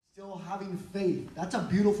still having faith. That's a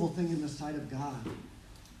beautiful thing in the sight of God.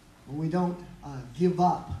 When we don't give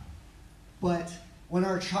up. But when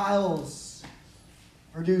our trials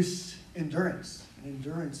produce endurance, and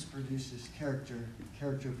endurance produces character, and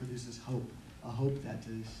character produces hope, a hope that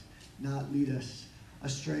does not lead us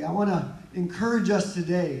astray. I want to encourage us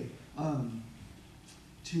today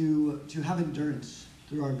to have endurance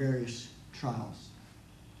through our various trials.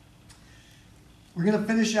 We're going to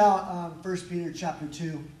finish out 1 Peter chapter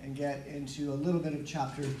 2 and get into a little bit of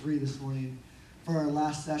chapter 3 this morning for our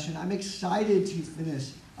last session. I'm excited to finish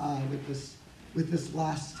with this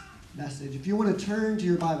last message. If you want to turn to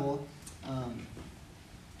your Bible, 1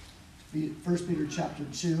 Peter chapter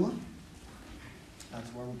 2, that's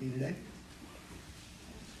where we'll be today.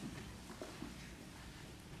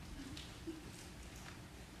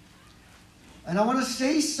 And I want to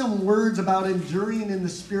say some words about enduring in the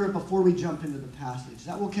Spirit before we jump into the passage.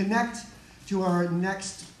 That will connect to our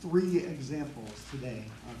next 3 examples today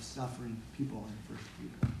of suffering people in 1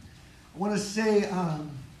 Peter. I want to say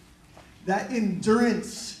that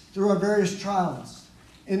endurance through our various trials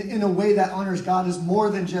in a way that honors God is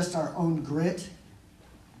more than just our own grit.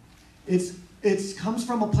 It comes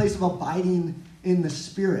from a place of abiding in the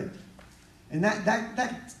Spirit. And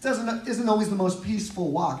that isn't always the most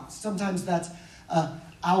peaceful walk. Sometimes that's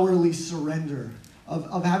hourly surrender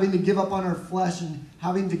of having to give up on our flesh and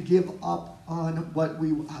having to give up on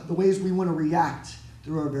the ways we want to react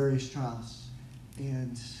through our various trials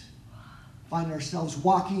and find ourselves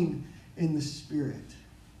walking in the Spirit.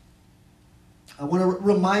 I want to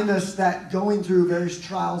remind us that going through various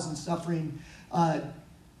trials and suffering while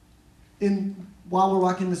we're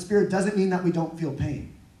walking in the Spirit doesn't mean that we don't feel pain.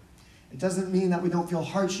 It doesn't mean that we don't feel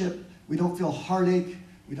hardship, we don't feel heartache,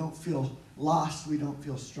 we don't feel loss, we don't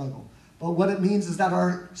feel struggle. But what it means is that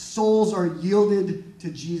our souls are yielded to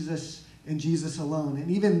Jesus and Jesus alone.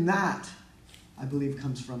 And even that, I believe,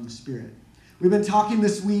 comes from the Spirit. We've been talking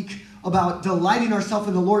this week about delighting ourselves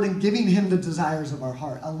in the Lord and giving Him the desires of our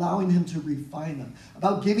heart, allowing Him to refine them,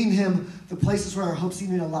 about giving Him the places where our hope's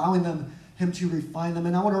seen and allowing Him to refine them.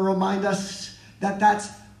 And I want to remind us that that's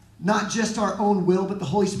not just our own will, but the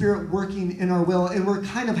Holy Spirit working in our will. And we're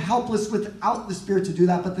kind of helpless without the Spirit to do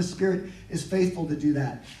that, but the Spirit is faithful to do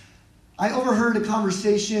that. I overheard a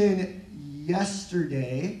conversation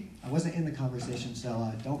yesterday. I wasn't in the conversation, so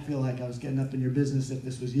I don't feel like I was getting up in your business if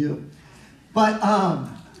this was you. But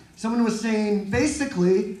someone was saying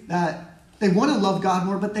basically that they want to love God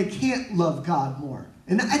more, but they can't love God more.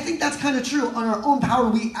 And I think that's kind of true. On our own power,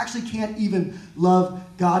 we actually can't even love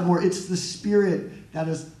God more. It's the Spirit that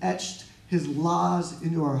has etched His laws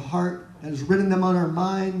into our heart, that has written them on our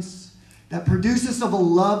minds, that produces of a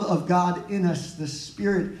love of God in us. The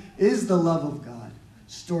Spirit is the love of God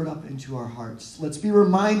stored up into our hearts. Let's be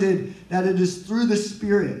reminded that it is through the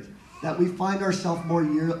Spirit that we find ourselves more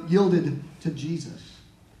yielded to Jesus.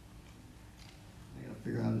 I got to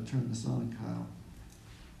figure out how to turn this on, Kyle.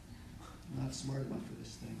 I'm not smart enough for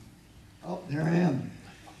this thing. Oh, there I am.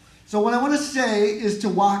 So what I want to say is to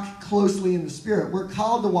walk closely in the Spirit. We're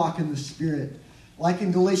called to walk in the Spirit. Like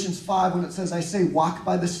in Galatians 5 when it says, I say, walk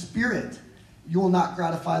by the Spirit. You will not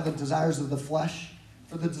gratify the desires of the flesh,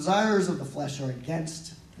 for the desires of the flesh are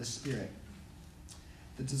against the Spirit.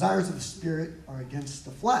 The desires of the Spirit are against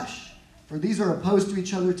the flesh, for these are opposed to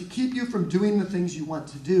each other to keep you from doing the things you want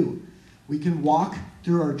to do. We can walk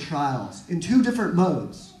through our trials in 2 different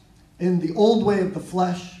modes, in the old way of the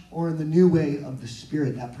flesh or in the new way of the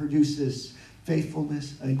Spirit that produces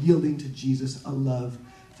faithfulness, a yielding to Jesus, a love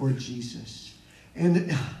for Jesus.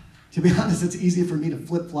 And to be honest, it's easy for me to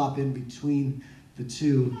flip-flop in between the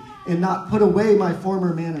two and not put away my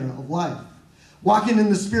former manner of life. Walking in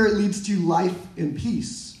the Spirit leads to life and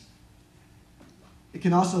peace. It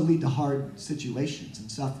can also lead to hard situations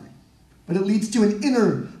and suffering. But it leads to an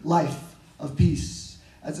inner life of peace.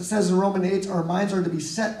 As it says in Romans 8, our minds are to be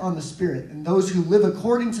set on the Spirit. And those who live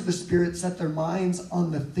according to the Spirit set their minds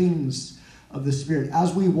on the things of the Spirit.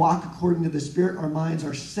 As we walk according to the Spirit, our minds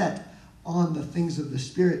are set on the things of the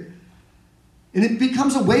Spirit. And it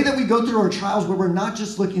becomes a way that we go through our trials where we're not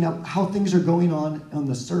just looking at how things are going on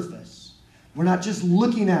the surface. We're not just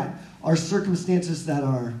looking at our circumstances that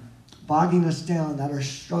are bogging us down, that are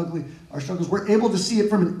our struggles. We're able to see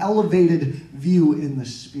it from an elevated view in the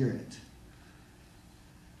Spirit.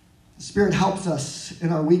 The Spirit helps us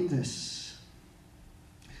in our weakness.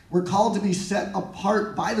 We're called to be set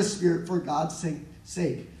apart by the Spirit for God's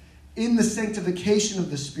sake, in the sanctification of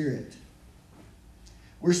the Spirit.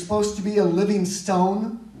 We're supposed to be a living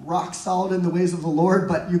stone, rock solid in the ways of the Lord,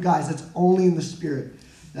 but you guys, it's only in the Spirit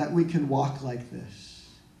that we can walk like this.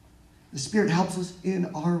 The Spirit helps us in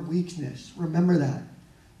our weakness. Remember that.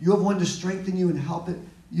 You have one to strengthen you and help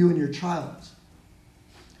you in your trials.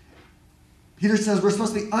 Peter says we're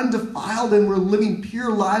supposed to be undefiled and we're living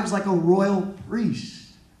pure lives like a royal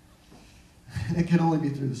priest. And it can only be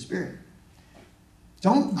through the Spirit.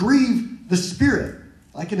 Don't grieve the Spirit.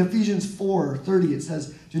 Like in Ephesians 4:30, it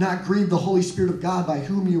says, do not grieve the Holy Spirit of God by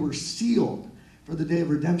whom you were sealed for the day of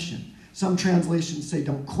redemption. Some translations say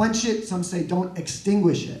don't quench it. Some say don't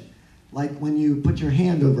extinguish it. Like when you put your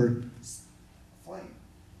hand over a flame,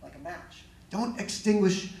 like a match. Don't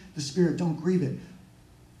extinguish the Spirit. Don't grieve it.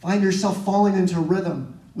 Find yourself falling into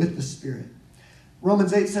rhythm with the Spirit.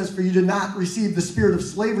 Romans 8 says, for you did not receive the spirit of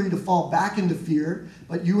slavery to fall back into fear,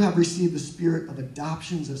 but you have received the spirit of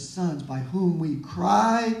adoptions as sons, by whom we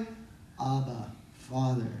cry, Abba,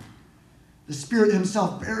 Father. The Spirit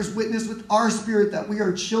himself bears witness with our spirit that we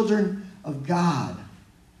are children of God.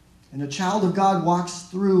 And a child of God walks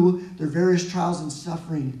through their various trials and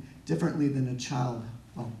suffering differently than a child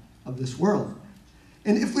of this world.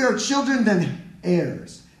 And if we are children, then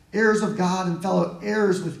heirs, heirs of God and fellow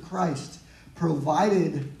heirs with Christ,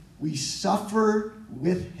 provided we suffer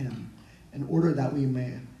with him in order that we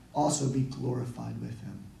may also be glorified with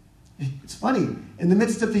him. It's funny. In the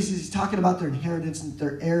midst of these, he's talking about their inheritance and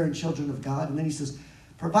their heir and children of God. And then he says,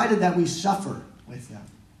 provided that we suffer with them.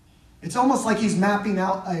 It's almost like he's mapping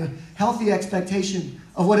out a healthy expectation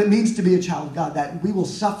of what it means to be a child of God, that we will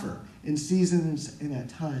suffer in seasons and at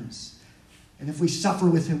times. And if we suffer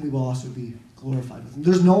with him, we will also be glorified with him.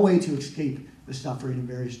 There's no way to escape the suffering and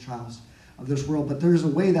various trials of this world, but there's a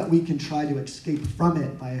way that we can try to escape from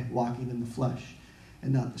it by walking in the flesh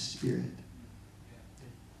and not the Spirit.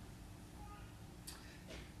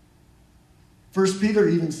 1 Peter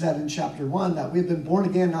even said in chapter 1 that we've been born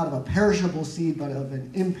again not of a perishable seed, but of an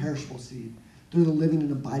imperishable seed through the living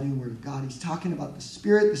and abiding word of God. He's talking about the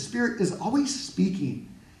Spirit. The Spirit is always speaking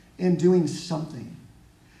and doing something.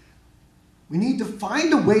 We need to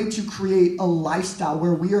find a way to create a lifestyle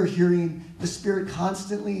where we are hearing the Spirit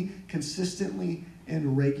constantly, consistently,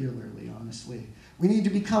 and regularly, honestly. We need to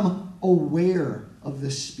become aware of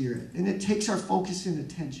the Spirit, and it takes our focus and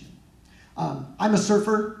attention. I'm a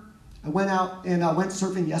surfer. I went out and I went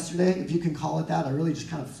surfing yesterday, if you can call it that. I really just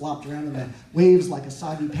kind of flopped around in the waves like a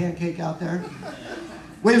soggy pancake out there.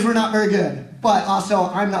 Waves were not very good, but also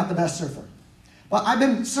I'm not the best surfer. But I've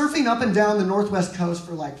been surfing up and down the Northwest coast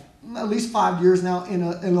for like at least 5 years now in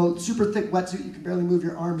a super thick wetsuit you can barely move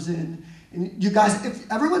your arms in. And you guys,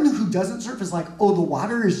 if everyone who doesn't surf is like, oh, the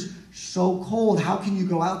water is so cold, how can you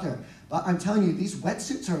go out there? But I'm telling you, these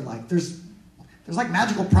wetsuits are like, there's like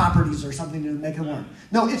magical properties or something to make them warm.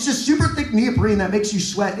 No, it's just super thick neoprene that makes you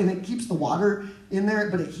sweat, and it keeps the water in there,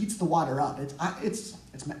 but it heats the water up. It is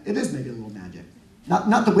maybe a little magic.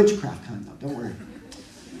 Not the witchcraft kind, though, don't worry.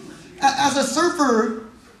 As a surfer,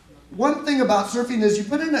 one thing about surfing is you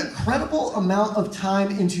put in an incredible amount of time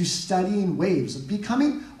into studying waves, of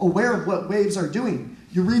becoming aware of what waves are doing.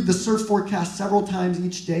 You read the surf forecast several times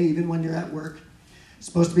each day, even when you're at work. You're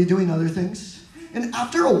supposed to be doing other things. And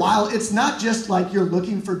after a while, it's not just like you're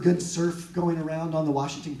looking for good surf going around on the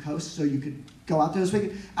Washington coast so you could go out there this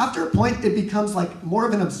weekend. After a point, it becomes like more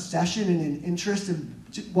of an obsession and an interest in,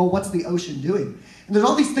 well, what's the ocean doing? And there's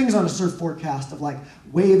all these things on a surf forecast of like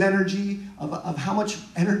wave energy, of how much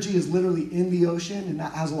energy is literally in the ocean, and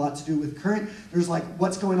that has a lot to do with current. There's like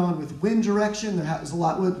what's going on with wind direction. There has a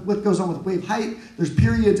lot with what goes on with wave height. There's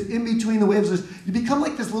periods in between the waves. You become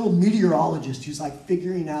like this little meteorologist who's like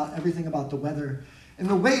figuring out everything about the weather and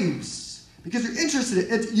the waves because you're interested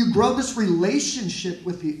in it. You grow this relationship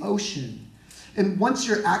with the ocean. And once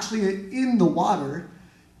you're actually in the water,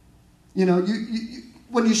 you know,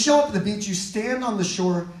 when you show up at the beach, you stand on the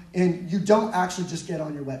shore and you don't actually just get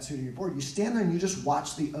on your wetsuit or your board. You stand there and you just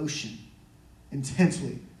watch the ocean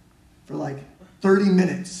intensely for like 30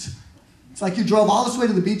 minutes. It's like you drove all this way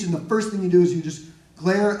to the beach and the first thing you do is you just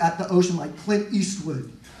glare at the ocean like Clint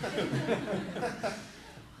Eastwood.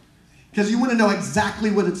 Because you want to know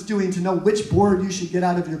exactly what it's doing, to know which board you should get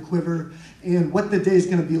out of your quiver and what the day is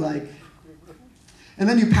going to be like. And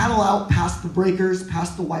then you paddle out past the breakers,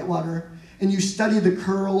 past the whitewater, and you study the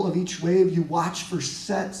curl of each wave. You watch for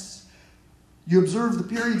sets. You observe the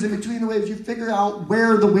periods in between the waves. You figure out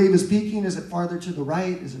where the wave is peaking. Is it farther to the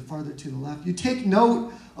right? Is it farther to the left? You take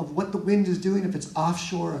note of what the wind is doing, if it's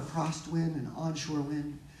offshore, a crosswind, an onshore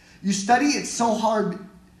wind. You study it so hard,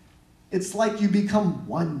 it's like you become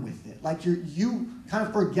one with it. Like you kind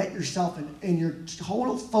of forget yourself, and your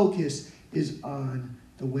total focus is on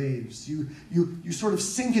the waves. You sort of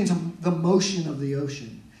sink into the motion of the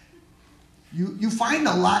ocean. You find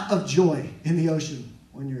a lot of joy in the ocean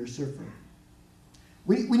when you're a surfer.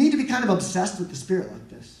 We need to be kind of obsessed with the Spirit like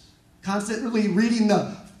this. Constantly reading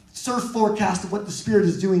the surf forecast of what the Spirit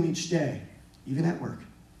is doing each day, even at work.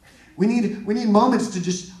 We need moments to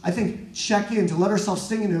just, I think, check in, to let ourselves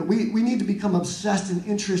sink into it. We need to become obsessed and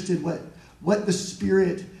interested what the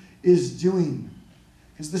Spirit is doing.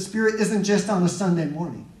 Because the Spirit isn't just on a Sunday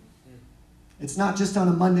morning. It's not just on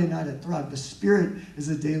a Monday night at Thrive. The Spirit is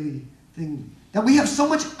a daily thing that we have so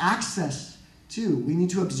much access to. We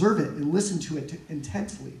need to observe it and listen to it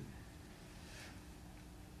intently.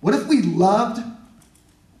 What if we loved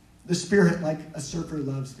the Spirit like a surfer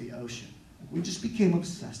loves the ocean? We just became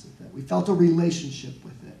obsessed with it. We felt a relationship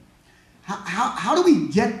with it. How do we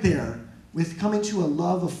get there with coming to a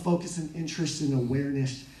love of focus and interest and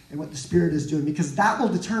awareness in what the Spirit is doing? Because that will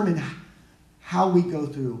determine how we go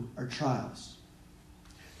through our trials.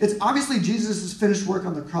 It's obviously Jesus' finished work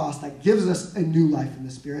on the cross that gives us a new life in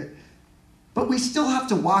the Spirit, but we still have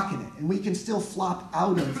to walk in it, and we can still flop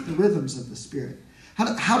out of the rhythms of the Spirit.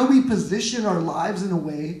 How do we position our lives in a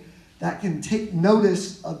way that can take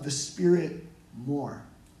notice of the Spirit more?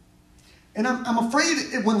 And I'm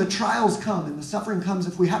afraid when the trials come and the suffering comes,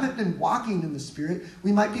 if we haven't been walking in the Spirit,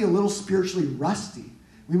 we might be a little spiritually rusty.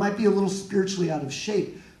 We might be a little spiritually out of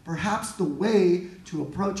shape. Perhaps the way to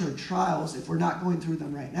approach our trials, if we're not going through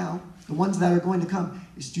them right now, the ones that are going to come,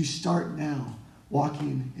 is to start now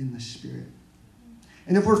walking in the Spirit.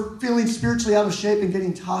 And if we're feeling spiritually out of shape and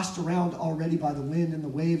getting tossed around already by the wind and the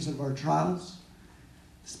waves of our trials,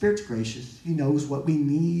 the Spirit's gracious. He knows what we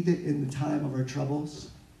need in the time of our troubles.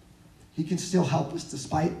 He can still help us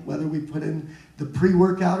despite whether we put in the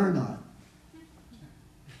pre-workout or not.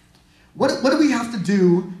 What do we have to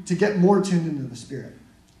do to get more tuned into the Spirit?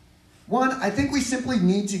 One, I think we simply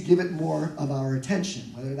need to give it more of our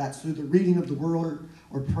attention, whether that's through the reading of the Word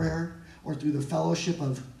or prayer or through the fellowship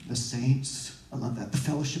of the saints. I love that, the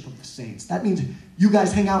fellowship of the saints. That means you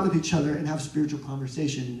guys hang out with each other and have spiritual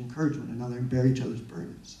conversation and encourage one another and bear each other's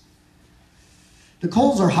burdens. The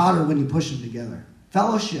coals are hotter when you push them together.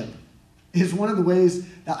 Fellowship is one of the ways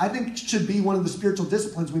that I think should be one of the spiritual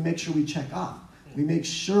disciplines we make sure we check off. We make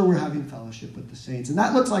sure we're having fellowship with the saints. And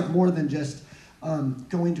that looks like more than just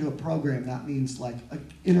going to a program. That means like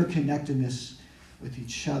interconnectedness with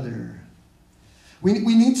each other. We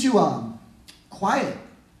need to quiet,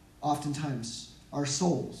 oftentimes, our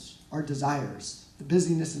souls, our desires, the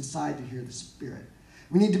busyness inside to hear the Spirit.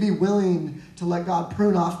 We need to be willing to let God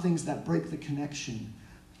prune off things that break the connection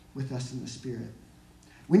with us in the Spirit.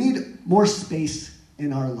 We need more space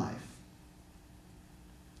in our life.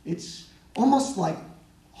 It's almost like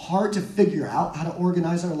hard to figure out how to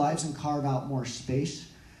organize our lives and carve out more space.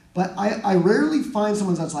 But I rarely find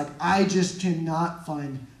someone that's like, I just cannot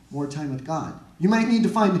find more time with God. You might need to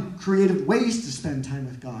find creative ways to spend time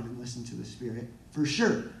with God and listen to the Spirit, for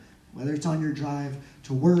sure. Whether it's on your drive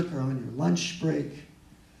to work or on your lunch break.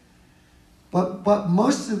 But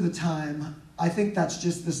most of the time, I think that's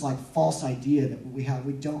just this like false idea that we have.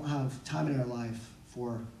 We don't have time in our life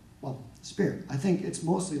for, well, Spirit. I think it's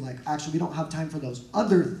mostly like, actually, we don't have time for those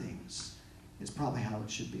other things. It's probably how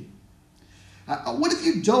it should be. What if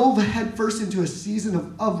you dove headfirst into a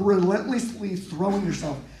season of relentlessly throwing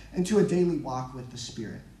yourself into a daily walk with the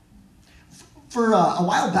Spirit? For a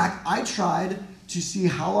while back, I tried to see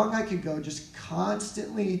how long I could go just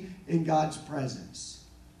constantly in God's presence,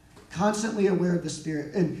 constantly aware of the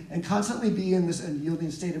Spirit, and constantly be in this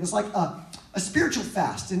unyielding state. It was like a spiritual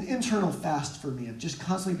fast, an internal fast for me, of just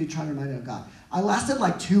constantly be trying to remind me of God. I lasted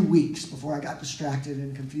like 2 weeks before I got distracted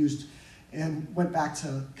and confused and went back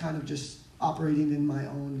to kind of just operating in my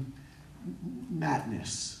own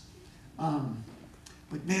madness.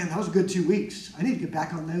 But man, that was a good 2 weeks. I need to get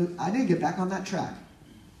back on that track.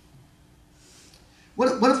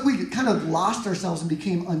 What if we kind of lost ourselves and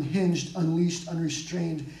became unhinged, unleashed,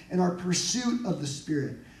 unrestrained in our pursuit of the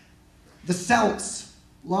Spirit? The Celts,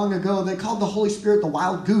 long ago, they called the Holy Spirit the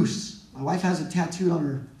wild goose. My wife has it tattooed on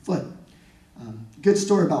her foot. Good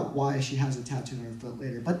story about why she has a tattoo on her foot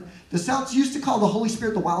later. But the Celts used to call the Holy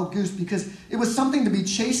Spirit the wild goose because it was something to be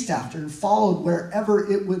chased after and followed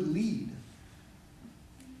wherever it would lead.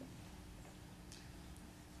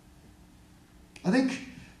 I think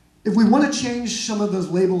if we want to change some of those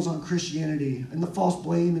labels on Christianity and the false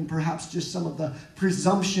blame and perhaps just some of the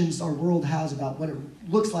presumptions our world has about what it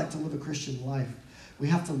looks like to live a Christian life, we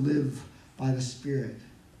have to live by the Spirit.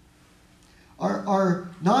 Our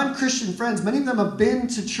non-Christian friends, many of them have been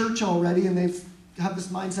to church already and they've have this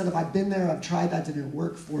mindset of, I've been there, I've tried, that didn't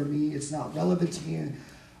work for me, it's not relevant to me.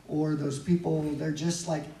 Or those people, they're just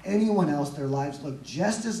like anyone else. Their lives look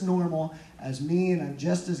just as normal as me, and I'm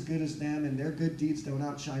just as good as them, and their good deeds don't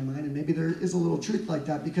outshine mine. And maybe there is a little truth like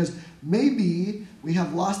that, because maybe we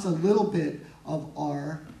have lost a little bit of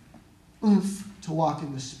our oomph to walk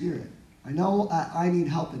in the Spirit. I know I need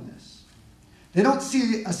help in this. They don't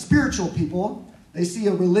see a spiritual people, they see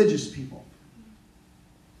a religious people.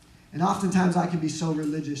 And oftentimes I can be so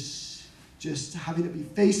religious, just having it be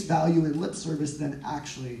face value and lip service than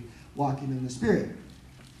actually walking in the Spirit.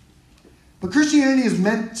 But Christianity is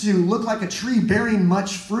meant to look like a tree bearing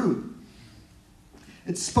much fruit.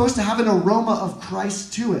 It's supposed to have an aroma of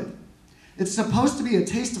Christ to it. It's supposed to be a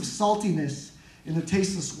taste of saltiness in a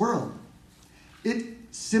tasteless world. It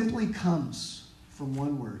simply comes from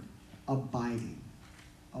one word: abiding.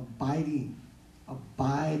 Abiding.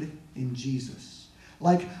 Abide in Jesus.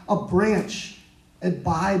 Like a branch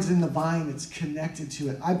abides in the vine, it's connected to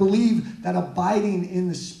it. I believe that abiding in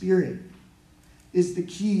the Spirit is the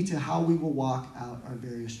key to how we will walk out our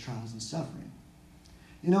various trials and suffering.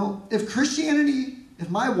 You know, if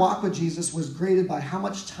my walk with Jesus was graded by how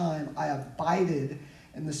much time I abided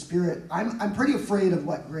in the Spirit, I'm pretty afraid of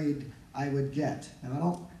what grade I would get. Now, I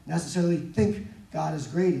don't necessarily think God is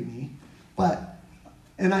grading me,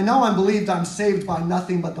 and I know I'm believed I'm saved by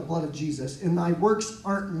nothing but the blood of Jesus, and my works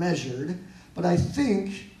aren't measured, but I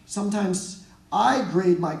think sometimes I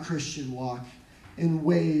grade my Christian walk in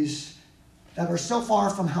ways that are so far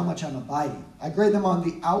from how much I'm abiding. I grade them on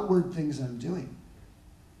the outward things I'm doing.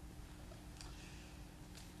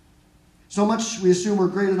 So much we assume we're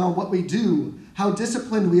graded on what we do, how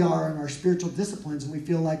disciplined we are in our spiritual disciplines, and we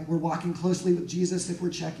feel like we're walking closely with Jesus if we're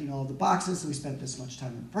checking all the boxes and we spent this much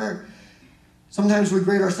time in prayer. Sometimes we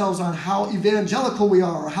grade ourselves on how evangelical we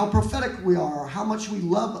are, or how prophetic we are, or how much we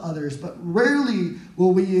love others, but rarely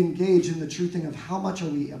will we engage in the true thing of how much are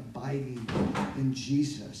we abiding in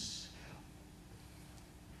Jesus.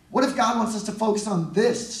 What if God wants us to focus on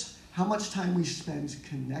this? How much time we spend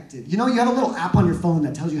connected. You know, you have a little app on your phone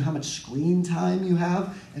that tells you how much screen time you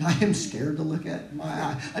have, and I am scared to look at my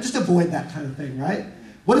eye. I just avoid that kind of thing, right?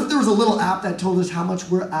 What if there was a little app that told us how much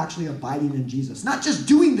we're actually abiding in Jesus? Not just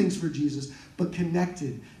doing things for Jesus, but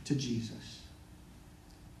connected to Jesus.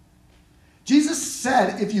 Jesus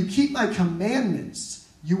said, if you keep my commandments,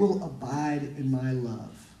 you will abide in my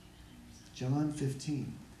love. John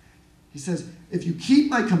 15. He says, if you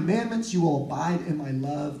keep my commandments, you will abide in my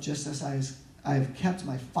love, just as I have kept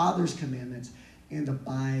my Father's commandments and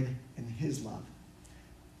abide in his love.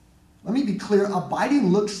 Let me be clear. Abiding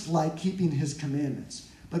looks like keeping his commandments.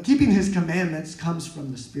 But keeping his commandments comes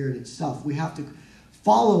from the Spirit itself. We have to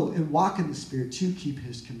follow and walk in the Spirit to keep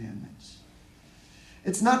his commandments.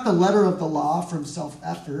 It's not the letter of the law from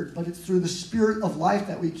self-effort, but it's through the Spirit of life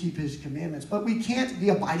that we keep his commandments. But we can't be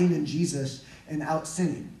abiding in Jesus and out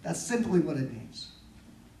sinning. That's simply what it means.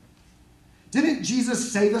 Didn't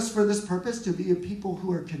Jesus save us for this purpose, to be a people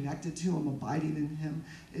who are connected to him, abiding in him,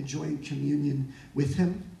 enjoying communion with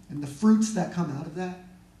him, and the fruits that come out of that?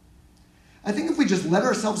 I think if we just let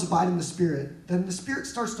ourselves abide in the Spirit, then the Spirit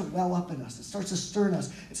starts to well up in us. It starts to stir in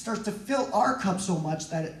us. It starts to fill our cup so much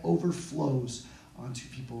that it overflows onto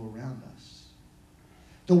people around us.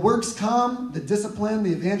 The works come, the discipline,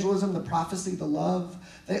 the evangelism, the prophecy, the love,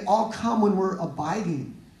 they all come when we're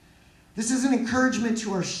abiding. This is an encouragement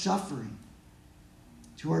to our suffering,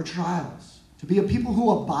 to our trials, to be a people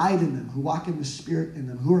who abide in them, who walk in the Spirit in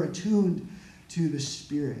them, who are attuned to the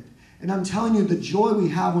Spirit. And I'm telling you, the joy we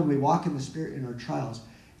have when we walk in the Spirit in our trials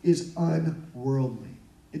is unworldly.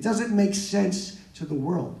 It doesn't make sense to the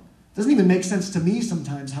world. It doesn't even make sense to me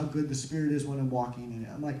sometimes how good the Spirit is when I'm walking in it.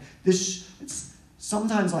 I'm like, it's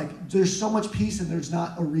sometimes like there's so much peace and there's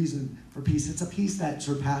not a reason for peace. It's a peace that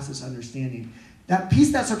surpasses understanding. That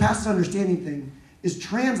peace that surpasses understanding thing is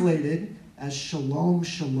translated as shalom,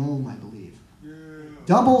 shalom, I believe. Yeah.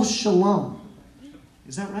 Double shalom.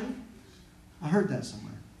 Is that right? I heard that somewhere.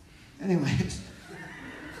 Anyways.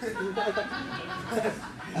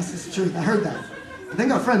 That's the truth. I heard that. I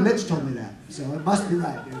think our friend Mitch told me that. So it must be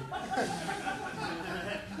right, dude.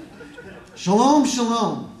 Shalom,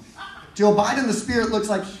 shalom. To abide in the Spirit looks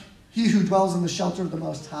like he who dwells in the shelter of the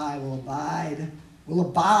Most High will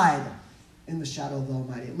abide in the shadow of the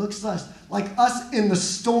Almighty. It looks like us in the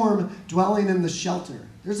storm dwelling in the shelter.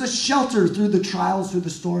 There's a shelter through the trials, through the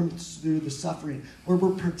storms, through the suffering, where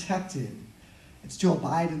we're protected. It's to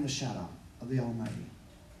abide in the shadow of the Almighty.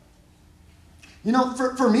 You know,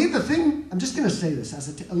 for me, the thing, I'm just going to say this as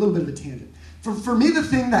a little bit of a tangent. For me, the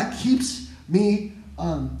thing that keeps me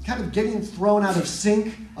kind of getting thrown out of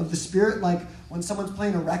sync of the Spirit, like when someone's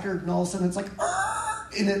playing a record and all of a sudden it's like,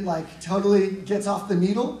 and it like totally gets off the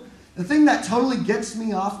needle. The thing that totally gets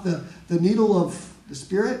me off the needle of the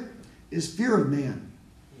Spirit is fear of man.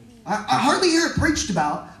 I hardly hear it preached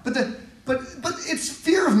about, but it's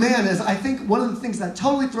fear of man is, I think, one of the things that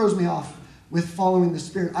totally throws me off with following the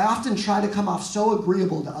Spirit. I often try to come off so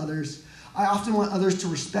agreeable to others. I often want others to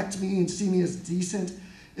respect me and see me as decent.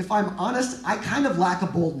 If I'm honest, I kind of lack a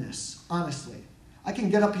boldness, honestly. I can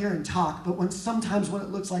get up here and talk, but sometimes when it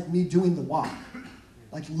looks like me doing the walk,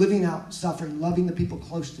 like living out suffering, loving the people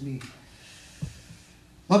close to me,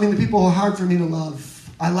 loving the people who are hard for me to love,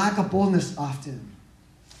 I lack a boldness often.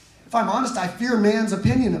 If I'm honest, I fear man's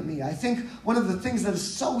opinion of me. I think one of the things that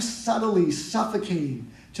is so subtly suffocating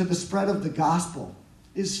to the spread of the gospel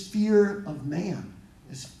is fear of man,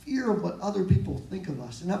 is fear of what other people think of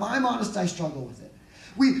us. And if I'm honest, I struggle with it.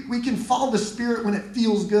 We can follow the Spirit when it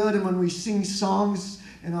feels good and when we sing songs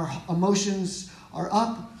and our emotions are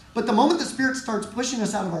up. But the moment the Spirit starts pushing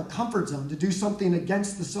us out of our comfort zone to do something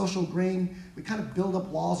against the social grain, we kind of build up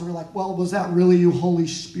walls and we're like, well, was that really you, Holy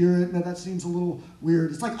Spirit? No, that seems a little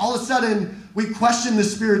weird. It's like all of a sudden we question the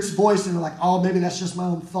Spirit's voice and we're like, oh, maybe that's just my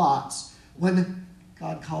own thoughts. When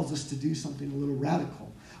God calls us to do something a little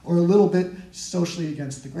radical or a little bit socially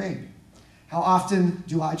against the grain. How often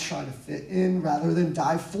do I try to fit in rather than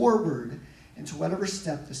dive forward into whatever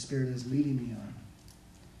step the Spirit is leading me on?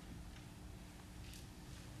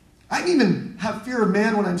 I can even have fear of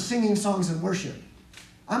man when I'm singing songs in worship.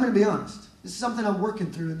 I'm going to be honest. This is something I'm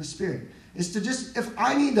working through in the Spirit. Is to just, if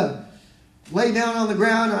I need to lay down on the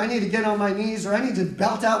ground or I need to get on my knees or I need to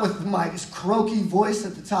belt out with my croaky voice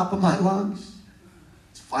at the top of my lungs.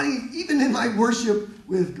 It's funny, even in my worship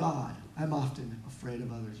with God, I'm often afraid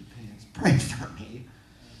of others' opinions. Pray for me.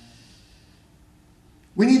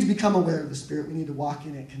 We need to become aware of the Spirit. We need to walk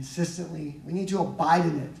in it consistently. We need to abide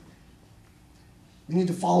in it. We need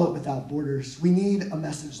to follow it without borders. We need a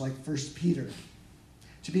message like 1 Peter.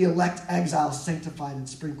 To be elect, exiles, sanctified, and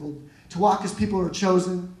sprinkled. To walk as people who are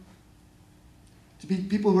chosen. To be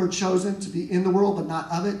people who are chosen. To be in the world but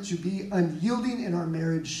not of it. To be unyielding in our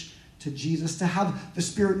marriage to Jesus. To have the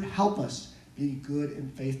Spirit help us be good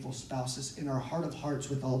and faithful spouses in our heart of hearts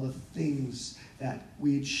with all the things that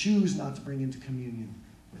we choose not to bring into communion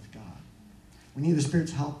with God. We need the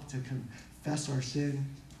Spirit's help to confess our sin.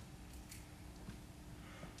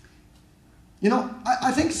 You know,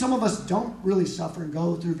 I think some of us don't really suffer and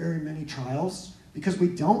go through very many trials because we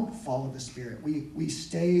don't follow the Spirit. We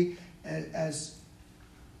stay as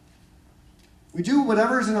we do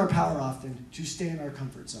whatever is in our power often to stay in our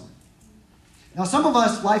comfort zone. Now, some of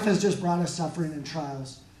us, life has just brought us suffering and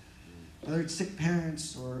trials, whether it's sick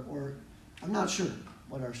parents or I'm not sure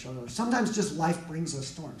what our struggle is. Sometimes just life brings us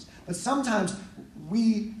storms. But sometimes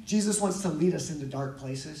Jesus wants to lead us into dark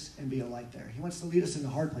places and be a light there. He wants to lead us into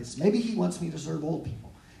hard places. Maybe he wants me to serve old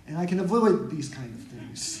people. And I can avoid these kind of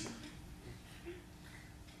things.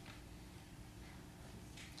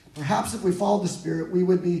 Perhaps if we followed the Spirit, we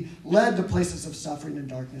would be led to places of suffering and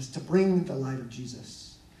darkness to bring the light of Jesus.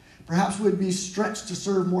 Perhaps we would be stretched to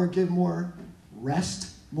serve more, give more,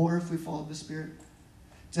 rest more if we followed the Spirit.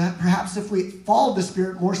 Perhaps if we followed the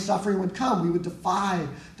Spirit, more suffering would come. We would defy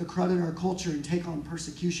the crud in our culture and take on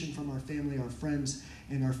persecution from our family, our friends,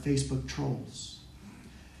 and our Facebook trolls.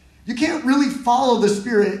 You can't really follow the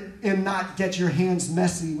Spirit and not get your hands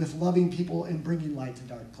messy with loving people and bringing light to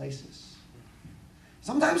dark places.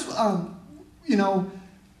 Sometimes,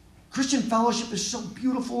 Christian fellowship is so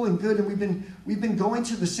beautiful and good, and we've been going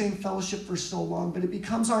to the same fellowship for so long, but it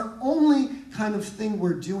becomes our only kind of thing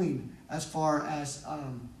we're doing as far as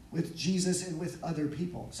with Jesus and with other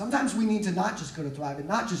people. Sometimes we need to not just go to Thrive and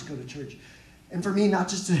not just go to church. And for me, not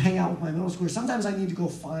just to hang out with my middle schoolers. Sometimes I need to go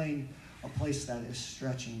find a place that is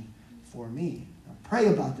stretching for me. Now, pray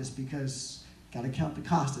about this because got to count the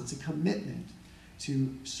cost. It's a commitment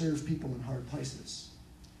to serve people in hard places.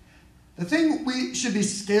 The thing we should be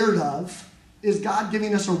scared of is God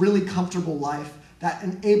giving us a really comfortable life that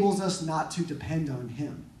enables us not to depend on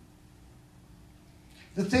him.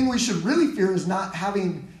 The thing we should really fear is not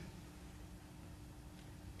having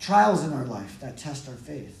trials in our life that test our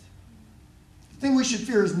faith. The thing we should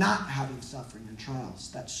fear is not having suffering and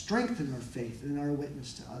trials that strengthen our faith and our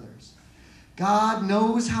witness to others. God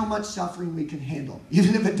knows how much suffering we can handle,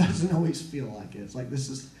 even if it doesn't always feel like it. It's like, this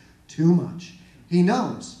is too much. He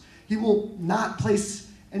knows. He will not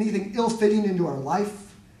place anything ill-fitting into our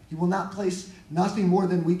life. He will not place nothing more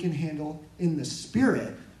than we can handle in the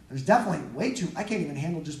Spirit. There's definitely I can't even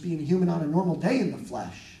handle just being a human on a normal day in the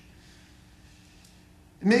flesh.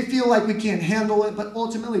 It may feel like we can't handle it, but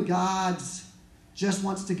ultimately God just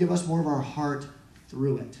wants to give us more of our heart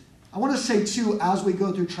through it. I want to say too, as we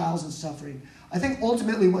go through trials and suffering, I think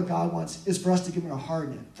ultimately what God wants is for us to give him our heart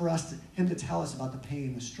in it, for him to tell us about the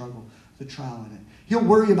pain, the struggle, the trial in it.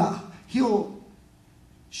 He'll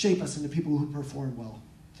shape us into people who perform well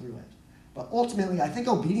through it. But ultimately, I think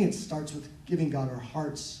obedience starts with giving God our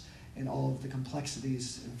hearts and all of the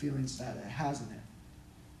complexities and feelings that it has in it.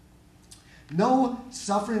 No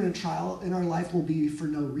suffering and trial in our life will be for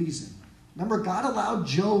no reason. Remember, God allowed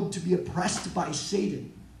Job to be oppressed by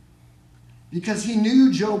Satan because he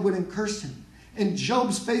knew Job wouldn't curse him. And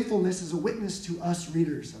Job's faithfulness is a witness to us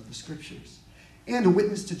readers of the scriptures and a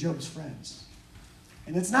witness to Job's friends.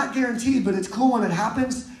 And it's not guaranteed, but it's cool when it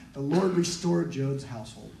happens. The Lord restored Job's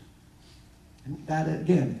household. And that,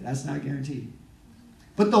 again, that's not guaranteed.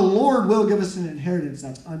 But the Lord will give us an inheritance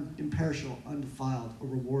that's imperishable, undefiled, a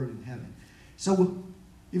reward in heaven. So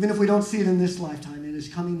even if we don't see it in this lifetime, it is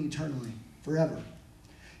coming eternally, forever.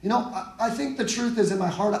 You know, I think the truth is in my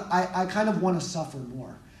heart, I kind of want to suffer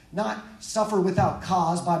more. Not suffer without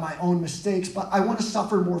cause by my own mistakes, but I want to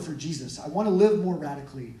suffer more for Jesus. I want to live more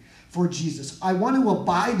radically for Jesus. I want to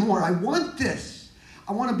abide more. I want this.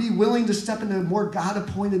 I want to be willing to step into more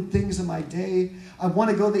God-appointed things in my day. I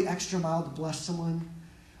want to go the extra mile to bless someone.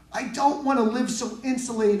 I don't want to live so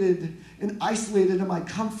insulated and isolated in my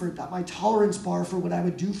comfort that my tolerance bar for what I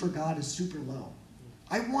would do for God is super low.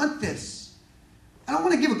 I want this. I don't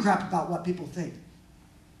want to give a crap about what people think.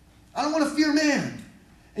 I don't want to fear man.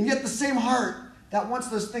 And yet the same heart that once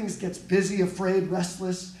those things gets busy, afraid,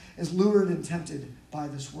 restless, is lured and tempted by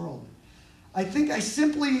this world. I think I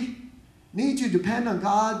simply need to depend on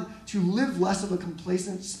God to live less of a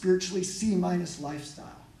complacent, spiritually C- lifestyle.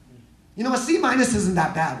 You know, a C- isn't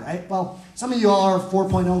that bad, right? Well, some of you all are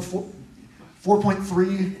 4.0,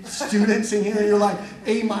 4.3 students in here. You're like,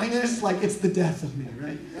 A-, like it's the death of me,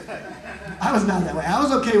 right? I was not that way. I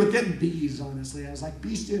was okay with getting B's, honestly. I was like,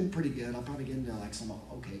 B student, pretty good. I'll probably get into like some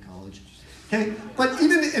okay college. Okay? But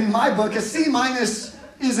even in my book, a C-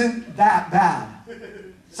 isn't that bad.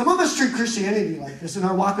 Some of us treat Christianity like this, and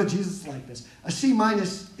our walk with Jesus like this. A C-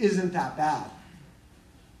 isn't that bad.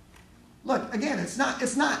 Look, again, it's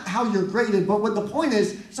not how you're graded, but what the point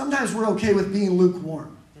is, sometimes we're okay with being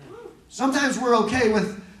lukewarm. Sometimes we're okay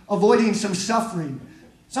with avoiding some suffering.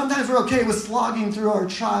 Sometimes we're okay with slogging through our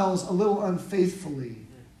trials a little unfaithfully.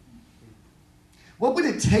 What would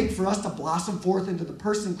it take for us to blossom forth into the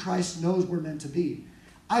person Christ knows we're meant to be?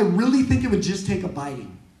 I really think it would just take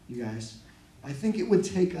abiding, you guys. I think it would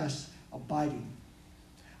take us abiding.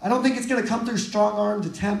 I don't think it's going to come through strong-armed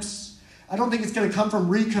attempts. I don't think it's going to come from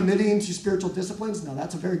recommitting to spiritual disciplines. No,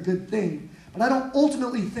 that's a very good thing. But I don't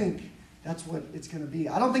ultimately think that's what it's going to be.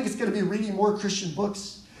 I don't think it's going to be reading more Christian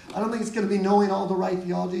books. I don't think it's going to be knowing all the right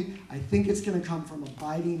theology. I think it's going to come from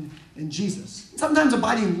abiding in Jesus. Sometimes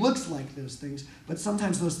abiding looks like those things, but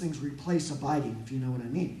sometimes those things replace abiding, if you know what I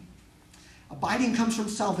mean. Abiding comes from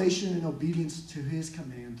salvation and obedience to his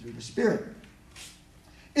command through the Spirit.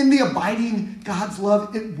 In the abiding, God's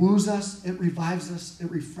love, it woos us, it revives us,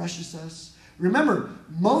 it refreshes us. Remember,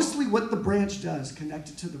 mostly what the branch does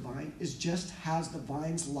connected to the vine is just has the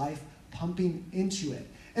vine's life pumping into it.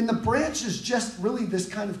 And the branch is just really this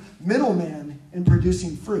kind of middleman in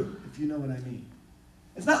producing fruit, if you know what I mean.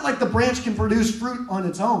 It's not like the branch can produce fruit on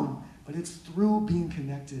its own, but it's through being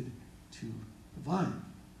connected to the vine.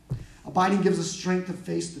 Abiding gives us strength to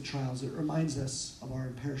face the trials. It reminds us of our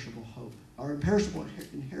imperishable hope, our imperishable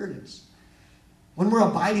inheritance. When we're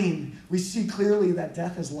abiding, we see clearly that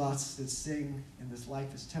death has lost its sting and this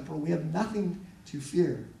life is temporal. We have nothing to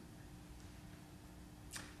fear.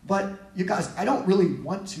 But you guys, I don't really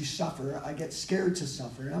want to suffer. I get scared to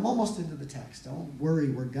suffer. And I'm almost into the text. Don't worry,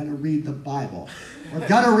 we're going to read the Bible. We're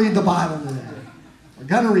going to read the Bible today. We're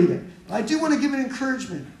going to read it. But I do want to give an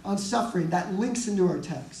encouragement on suffering that links into our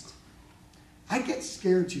text. I get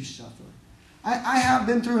scared to suffer. I have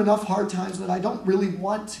been through enough hard times that I don't really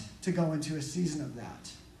want to go into a season of that.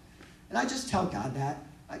 And I just tell God that.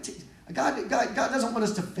 God doesn't want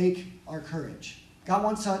us to fake our courage. God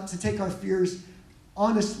wants us to take our fears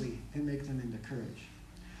honestly and make them into courage.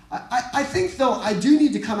 I think, though, I do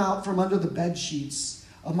need to come out from under the bed sheets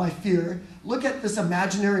of my fear, look at this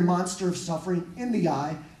imaginary monster of suffering in the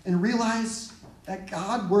eye, and realize that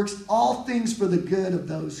God works all things for the good of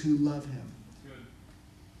those who love him.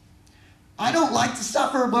 I don't like to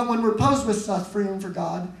suffer, but when we're posed with suffering for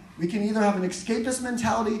God, we can either have an escapist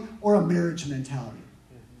mentality or a marriage mentality.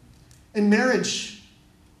 In marriage,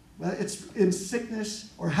 well, it's in sickness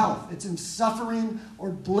or health. It's in suffering or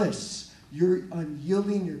bliss. You're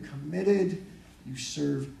unyielding, you're committed, you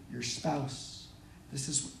serve your spouse. This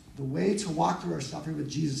is the way to walk through our suffering with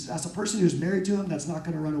Jesus. As a person who's married to him, that's not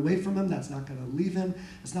going to run away from him, that's not going to leave him,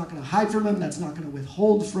 that's not going to hide from him, that's not going to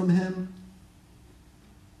withhold from him.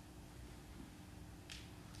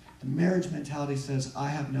 The marriage mentality says, I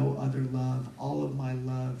have no other love. All of my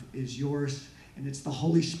love is yours. And it's the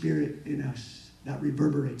Holy Spirit in us that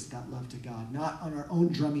reverberates that love to God. Not on our own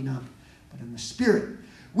drumming up, but in the Spirit.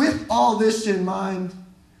 With all this in mind,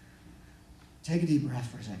 take a deep breath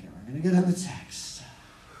for a second. We're going to get on the text.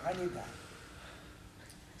 I need that.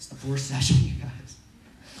 It's the fourth session, you guys.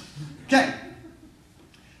 Okay.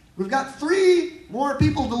 We've got 3 more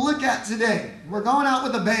people to look at today. We're going out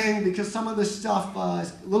with a bang because some of this stuff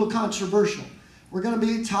is a little controversial. We're going to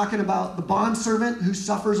be talking about the bondservant who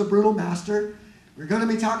suffers a brutal master. We're going to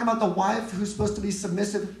be talking about the wife who's supposed to be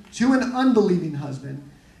submissive to an unbelieving husband.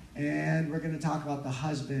 And we're going to talk about the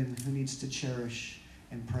husband who needs to cherish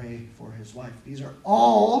and pray for his wife. These are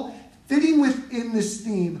all fitting within this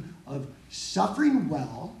theme of suffering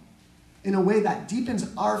well in a way that deepens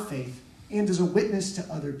our faith and is a witness to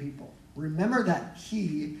other people. Remember that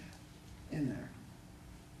key in there.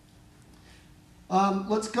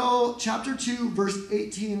 Let's go chapter 2, verse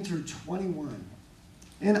 18 through 21.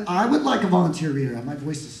 And I would like a volunteer reader. My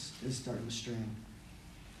voice is starting to strain.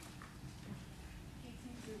 18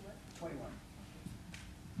 through what?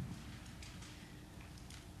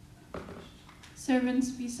 21.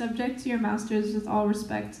 Servants, be subject to your masters with all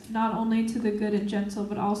respect, not only to the good and gentle,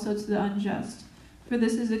 but also to the unjust. For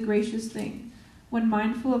this is a gracious thing. When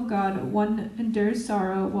mindful of God, one endures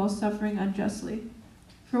sorrow while suffering unjustly.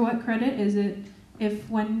 For what credit is it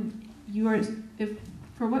when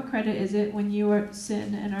you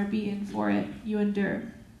sin and are beaten for it, you endure?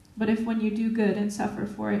 But if when you do good and suffer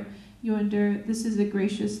for it, you endure, this is a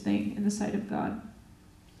gracious thing in the sight of God.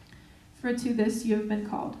 For to this you have been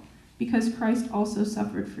called, because Christ also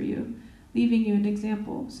suffered for you, leaving you an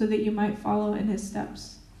example, so that you might follow in his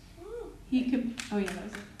steps. He could. Oh yeah,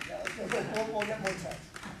 that was it. Yeah, we'll get more text.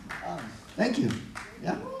 Thank you.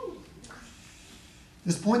 Yeah.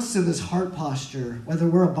 This points to this heart posture, whether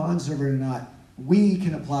we're a bondservant or not, we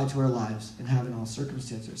can apply to our lives and have in all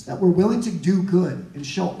circumstances. That we're willing to do good and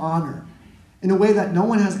show honor in a way that no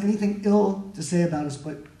one has anything ill to say about us,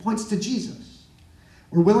 but points to Jesus.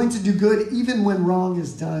 We're willing to do good even when wrong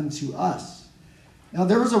is done to us. Now,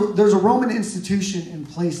 there's a Roman institution in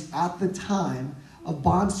place at the time of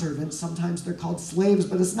bondservants. Sometimes they're called slaves,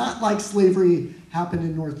 but it's not like slavery happened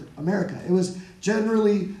in North America. It was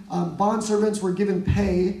generally bondservants were given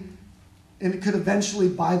pay, and it could eventually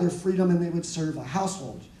buy their freedom, and they would serve a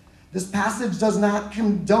household. This passage does not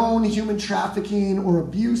condone human trafficking or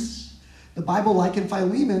abuse. The Bible, like in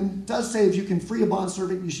Philemon, does say if you can free a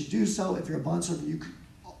bondservant, you should do so. If you're a bondservant,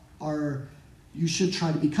 you should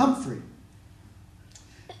try to become free.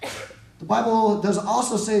 The Bible does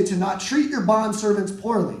also say to not treat your bondservants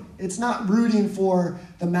poorly. It's not rooting for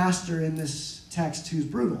the master in this text who's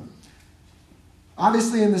brutal.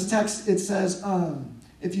 Obviously, in this text, it says,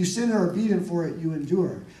 if you sin or are beaten for it, you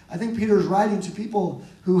endure. I think Peter's writing to people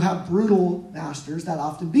who have brutal masters that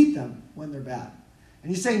often beat them when they're bad.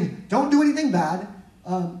 And he's saying, don't do anything bad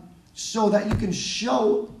so that you can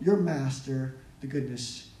show your master the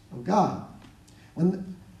goodness of God.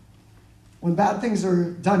 When bad things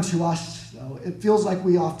are done to us, though, it feels like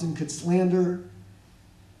we often could slander.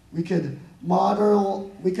 We could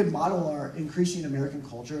model our increasing American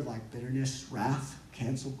culture of like bitterness, wrath,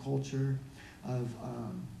 cancel culture, of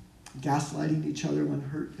gaslighting each other when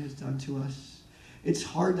hurt is done to us. It's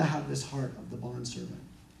hard to have this heart of the bondservant.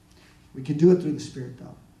 We can do it through the Spirit,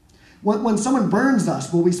 though. When someone burns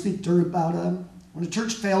us, will we speak dirt about them? When a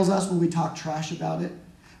church fails us, will we talk trash about it?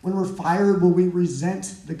 When we're fired, will we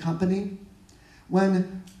resent the company?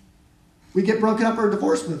 When we get broken up or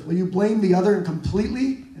divorced with, will you blame the other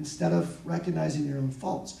completely instead of recognizing your own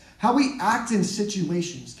faults? How we act in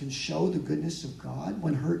situations can show the goodness of God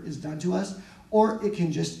when hurt is done to us, or it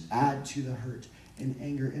can just add to the hurt and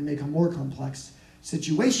anger and make a more complex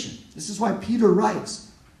situation. This is why Peter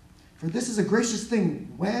writes, for this is a gracious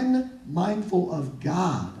thing when mindful of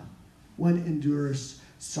God, one endures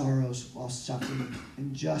sorrows while suffering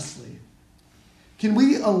unjustly. Can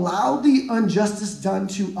we allow the injustice done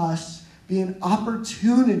to us be an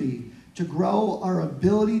opportunity to grow our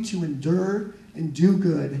ability to endure and do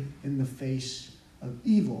good in the face of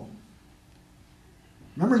evil?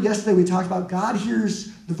 Remember yesterday we talked about God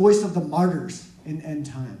hears the voice of the martyrs in end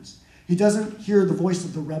times. He doesn't hear the voice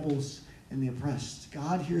of the rebels and the oppressed.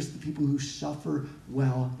 God hears the people who suffer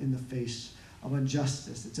well in the face of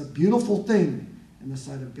injustice. It's a beautiful thing in the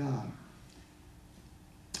sight of God.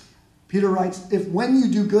 Peter writes, if when you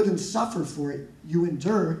do good and suffer for it, you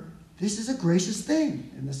endure, this is a gracious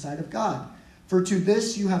thing in the sight of God. For to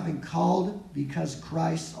this you have been called, because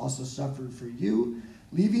Christ also suffered for you,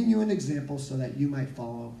 leaving you an example so that you might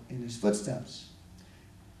follow in his footsteps.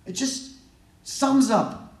 It just sums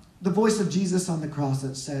up the voice of Jesus on the cross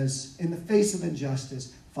that says, in the face of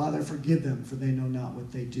injustice, Father, forgive them, for they know not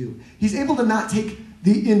what they do. He's able to not take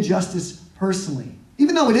the injustice personally,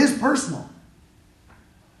 even though it is personal,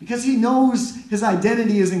 because he knows his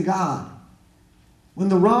identity is in God. When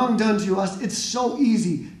the wrong done to us, it's so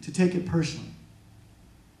easy to take it personally.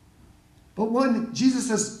 But when Jesus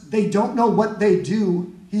says they don't know what they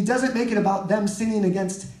do, he doesn't make it about them sinning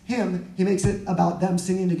against him. He makes it about them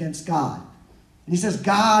sinning against God. And he says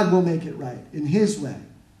God will make it right in his way.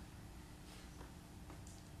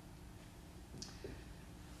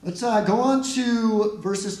 Let's go on to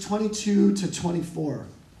verses 22 to 24.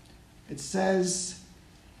 It says,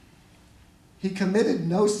 he committed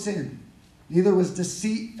no sin, neither was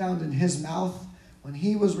deceit found in his mouth. When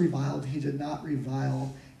he was reviled, he did not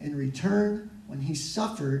revile. In return, when he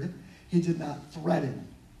suffered, he did not threaten,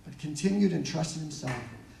 but continued entrusting himself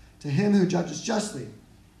to him who judges justly.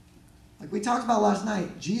 Like we talked about last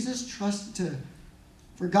night, Jesus trusted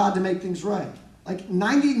for God to make things right. Like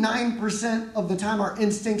 99% of the time, our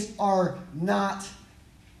instincts are not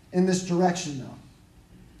in this direction, though.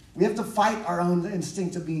 We have to fight our own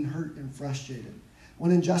instinct of being hurt and frustrated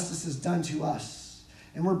when injustice is done to us.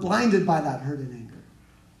 And we're blinded by that hurt and anger.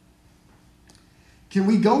 Can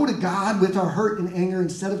we go to God with our hurt and anger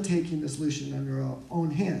instead of taking the solution under our own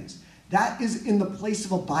hands? That is in the place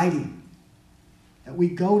of abiding. That we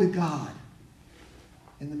go to God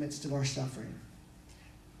in the midst of our suffering.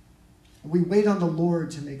 And we wait on the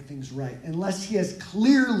Lord to make things right, unless he has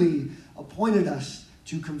clearly appointed us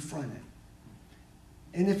to confront it.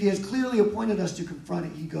 And if he has clearly appointed us to confront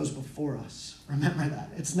it, he goes before us. Remember that.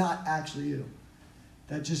 It's not actually you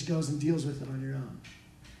that just goes and deals with it on your own.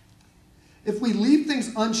 If we leave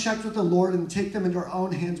things unchecked with the Lord and take them into our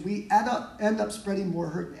own hands, we end up spreading more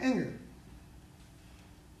hurt and anger.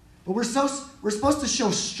 But we're supposed to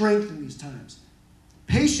show strength in these times.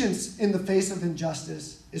 Patience in the face of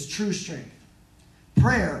injustice is true strength.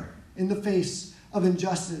 Prayer in the face of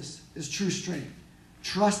injustice is true strength.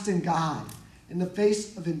 Trust in God in the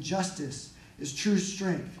face of injustice is true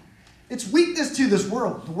strength. It's weakness to this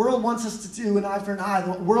world. The world wants us to do an eye for an eye.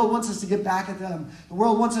 The world wants us to get back at them. The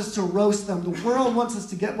world wants us to roast them. The world wants us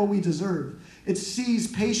to get what we deserve. It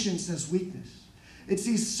sees patience as weakness. It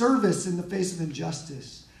sees service in the face of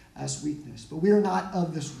injustice as weakness. But we are not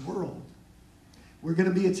of this world. We're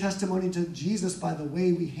going to be a testimony to Jesus by the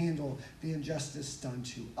way we handle the injustice done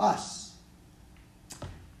to us.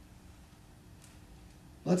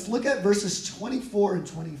 Let's look at verses 24 and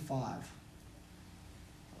 25.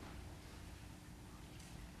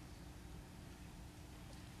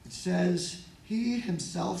 It says, he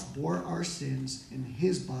himself bore our sins in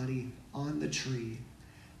his body on the tree,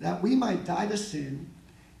 that we might die to sin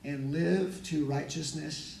and live to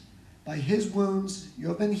righteousness. By his wounds you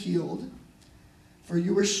have been healed, for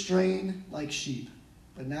you were straying like sheep,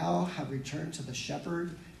 but now have returned to the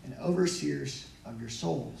shepherd and overseers of your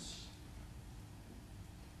souls.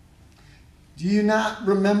 Do you not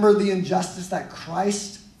remember the injustice that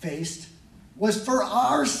Christ faced was for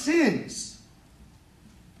our sins?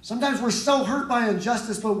 Sometimes we're so hurt by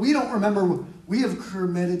injustice, but we don't remember we have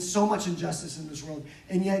committed so much injustice in this world.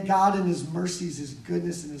 And yet God in his mercies, his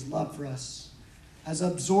goodness, and his love for us has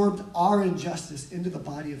absorbed our injustice into the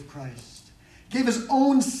body of Christ. Gave his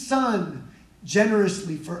own son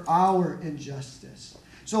generously for our injustice.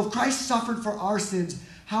 So if Christ suffered for our sins,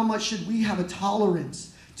 how much should we have a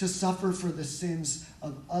tolerance to suffer for the sins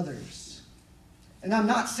of others? And I'm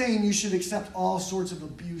not saying you should accept all sorts of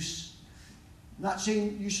abuse. I'm not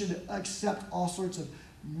saying you should accept all sorts of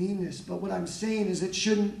meanness. But what I'm saying is it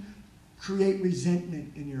shouldn't create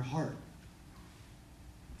resentment in your heart.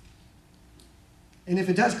 And if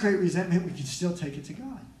it does create resentment, we can still take it to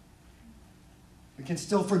God. We can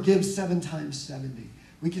still forgive 7 times 70.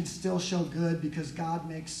 We can still show good because God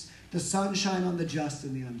makes the sun shine on the just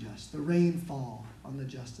and the unjust, the rain fall on the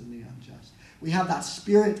just and the unjust. We have that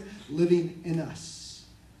Spirit living in us.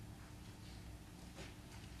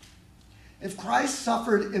 If Christ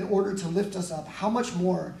suffered in order to lift us up, how much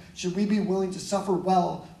more should we be willing to suffer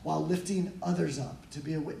well while lifting others up to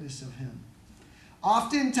be a witness of him?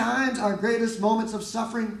 Oftentimes, our greatest moments of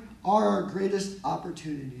suffering are our greatest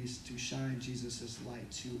opportunities to shine Jesus' light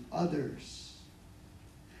to others.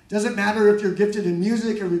 Doesn't matter if you're gifted in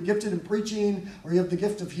music or you're gifted in preaching or you have the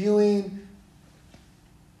gift of healing.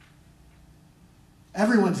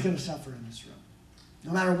 Everyone's going to suffer in this room.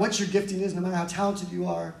 No matter what your gifting is, no matter how talented you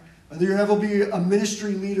are, whether you ever be a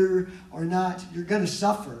ministry leader or not, you're going to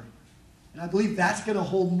suffer. And I believe that's going to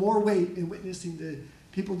hold more weight in witnessing to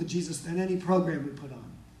people to Jesus than any program we put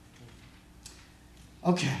on.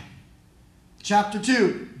 Okay. Chapter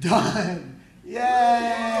 2, done.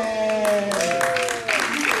 Yay!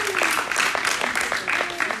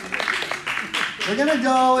 We're going to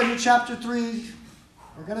go into chapter 3.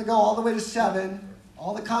 We're going to go all the way to 7.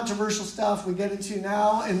 all the controversial stuff we get into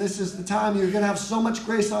now, and this is the time you're going to have so much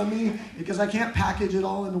grace on me because I can't package it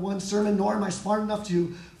all into one sermon, nor am I smart enough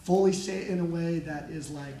to fully say it in a way that is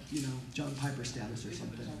like, John Piper status or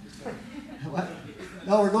something. What?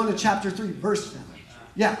 No, we're going to chapter 3, verse 7.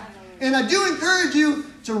 Yeah. And I do encourage you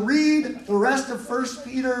to read the rest of 1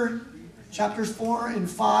 Peter chapters 4 and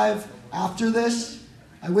 5 after this.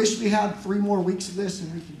 I wish we had 3 more weeks of this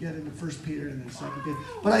and we could get into 1 Peter and then 2 Peter.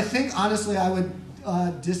 But I think, honestly, I would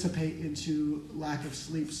dissipate into lack of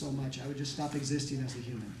sleep so much. I would just stop existing as a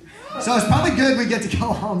human. So it's probably good we get to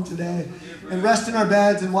go home today and rest in our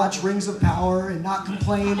beds and watch Rings of Power and not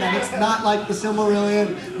complain that it's not like the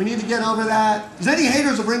Silmarillion. We need to get over that. If there's any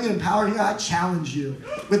haters of Rings of Power here, I challenge you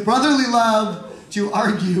with brotherly love to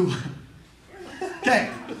argue.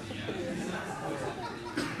 Okay.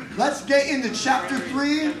 Let's get into chapter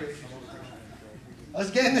 3.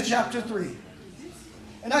 Let's get into chapter 3.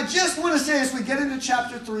 And I just want to say, as we get into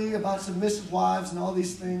chapter 3 about submissive wives and all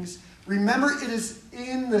these things, remember it is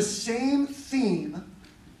in the same theme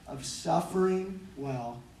of suffering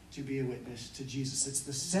well to be a witness to Jesus. It's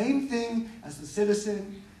the same thing as the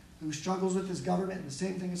citizen who struggles with his government, and the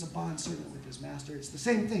same thing as a bondservant with his master. It's the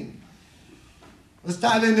same thing. Let's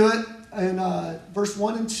dive into it. In verse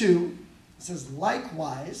 1 and 2, it says,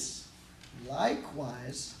 Likewise,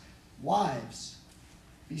 wives,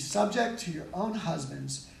 be subject to your own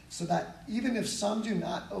husbands, so that even if some do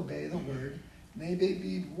not obey the word, may they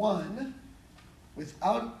be won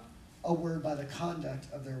without a word by the conduct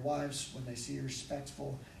of their wives when they see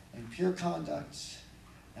respectful and pure conduct.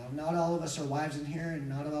 Now, not all of us are wives in here, and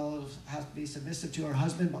not all of us have to be submissive to our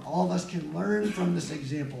husband, but all of us can learn from this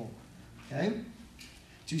example. Okay?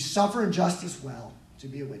 To suffer injustice well, to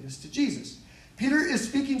be a witness to Jesus. Peter is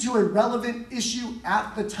speaking to a relevant issue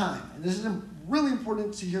at the time, and this is really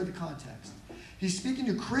important to hear the context. He's speaking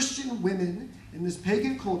to Christian women in this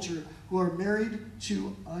pagan culture who are married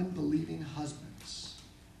to unbelieving husbands.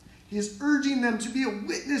 He is urging them to be a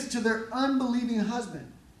witness to their unbelieving husband.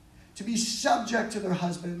 To be subject to their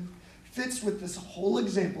husband fits with this whole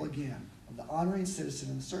example again of the honoring citizen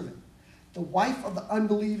and the servant. The wife of the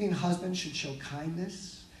unbelieving husband should show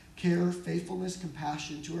kindness, care, faithfulness,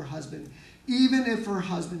 compassion to her husband, even if her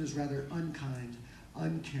husband is rather unkind,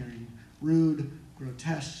 uncaring, rude,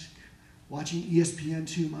 grotesque, watching ESPN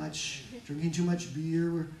too much, drinking too much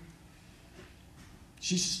beer.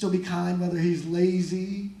 She should still be kind whether he's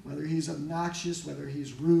lazy, whether he's obnoxious, whether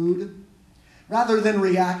he's rude. Rather than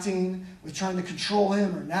reacting with trying to control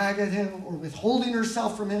him or nag at him or withholding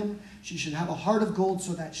herself from him, she should have a heart of gold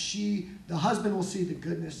so that the husband will see the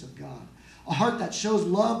goodness of God. A heart that shows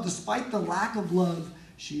love despite the lack of love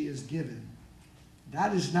she is given.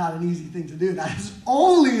 That is not an easy thing to do. That is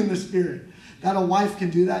only in the Spirit that a wife can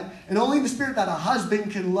do that. And only in the Spirit that a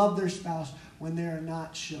husband can love their spouse when they are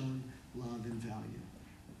not shown love and value.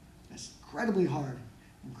 That's incredibly hard,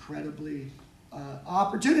 incredibly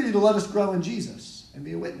opportunity to let us grow in Jesus and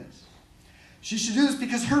be a witness. She should do this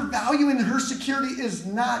because her value and her security is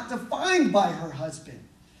not defined by her husband.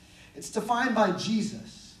 It's defined by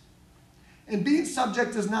Jesus. And being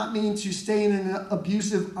subject does not mean to stay in an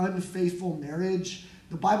abusive, unfaithful marriage.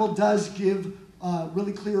 The Bible does give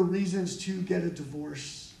really clear reasons to get a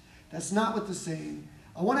divorce. That's not what the saying.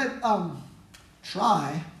 I want to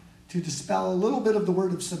try to dispel a little bit of the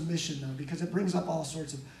word of submission, though, because it brings up all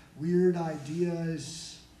sorts of weird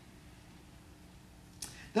ideas.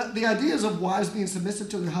 The ideas of wives being submissive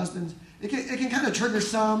to their husbands, it can kind of trigger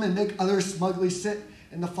some and make others smugly sit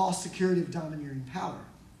in the false security of domineering power.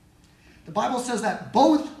 The Bible says that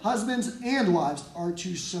both husbands and wives are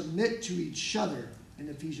to submit to each other in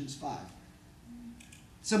Ephesians 5.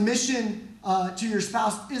 Submission to your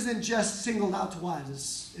spouse isn't just singled out to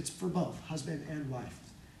wives. It's for both, husband and wife.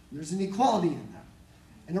 There's an equality in that,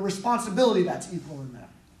 and a responsibility that's equal in that.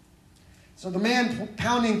 So the man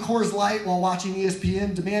pounding Coors Light while watching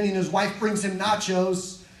ESPN, demanding his wife brings him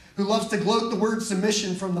nachos, who loves to gloat the word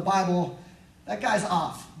submission from the Bible, that guy's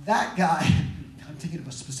off. That guy, I'm thinking of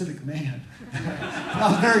a specific man.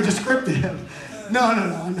 That was very descriptive. No,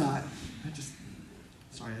 I'm not.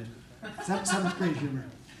 Sorry, that sounds great humor.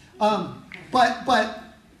 But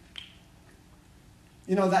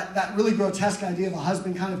you know, that really grotesque idea of a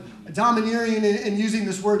husband kind of domineering and using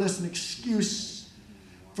this word as an excuse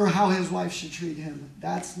for how his wife should treat him.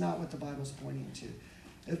 That's not what the Bible's pointing to.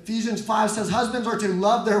 Ephesians 5 says husbands are to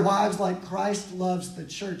love their wives like Christ loves the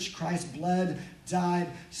church. Christ bled, died,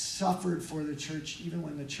 suffered for the church, even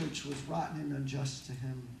when the church was rotten and unjust to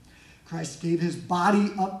him. Christ gave his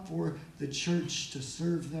body up for the church to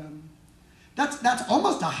serve them. That's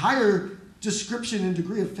almost a higher description and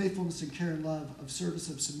degree of faithfulness and care and love, of service,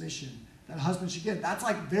 of submission that husbands should get. That's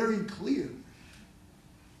like very clear.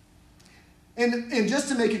 And just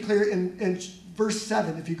to make it clear, in verse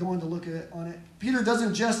 7, if you go on to look on it, Peter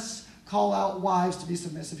doesn't just call out wives to be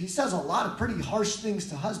submissive. He says a lot of pretty harsh things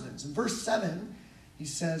to husbands. In verse 7, he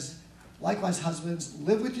says, likewise, husbands,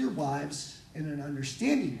 live with your wives in an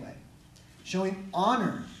understanding way, showing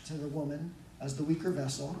honor to the woman as the weaker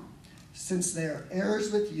vessel, since they are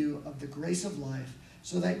heirs with you of the grace of life,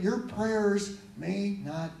 so that your prayers may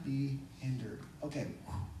not be hindered. Okay,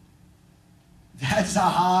 that's a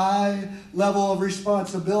high level of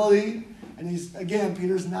responsibility. And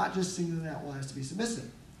Peter's not just singling out wives to be submissive.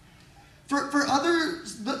 For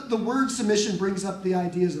others, the word submission brings up the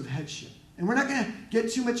ideas of headship. And we're not going to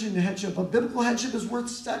get too much into headship, but biblical headship is worth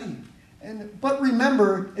studying. But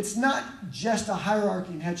remember, it's not just a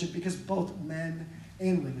hierarchy in headship, because both men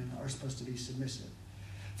and women are supposed to be submissive.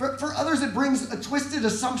 For others, it brings a twisted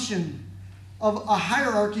assumption of a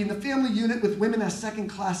hierarchy in the family unit with women as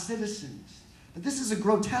second-class citizens. But this is a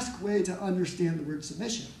grotesque way to understand the word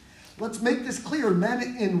submission. Let's make this clear.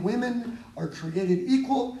 Men and women are created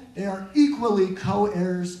equal. They are equally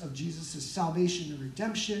co-heirs of Jesus' salvation and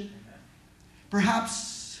redemption.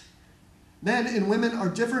 Perhaps men and women are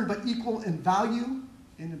different but equal in value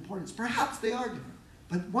and importance. Perhaps they are different.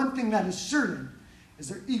 But one thing that is certain is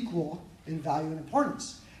they're equal in value and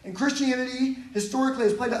importance. And Christianity historically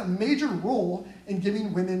has played a major role in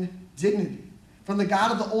giving women dignity. From the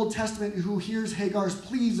God of the Old Testament who hears Hagar's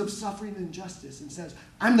pleas of suffering and injustice and says,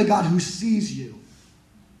 I'm the God who sees you,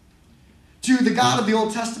 to the God of the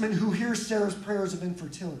Old Testament who hears Sarah's prayers of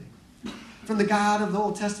infertility. From the God of the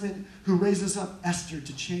Old Testament who raises up Esther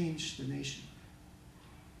to change the nation.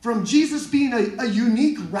 From Jesus being a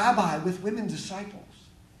unique rabbi with women disciples,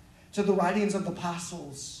 to the writings of the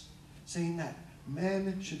apostles saying that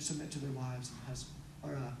men should submit to their wives and husbands,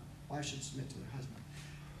 or wives should submit to their husbands.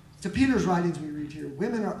 To Peter's writings we read here,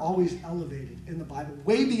 women are always elevated in the Bible,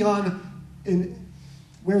 way beyond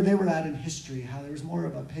where they were at in history, how there was more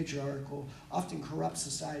of a patriarchal, often corrupt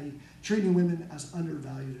society, treating women as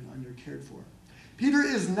undervalued and undercared for. Peter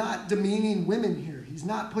is not demeaning women here. He's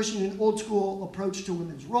not pushing an old school approach to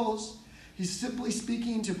women's roles. He's simply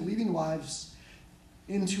speaking to believing wives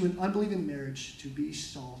into an unbelieving marriage to be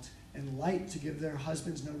salt and light, to give their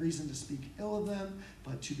husbands no reason to speak ill of them,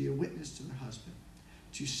 but to be a witness to their husband,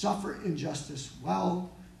 to suffer injustice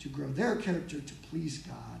well, to grow their character, to please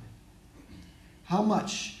God. How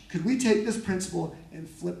much could we take this principle and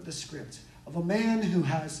flip the script of a man who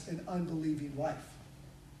has an unbelieving wife,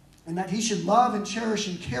 and that he should love and cherish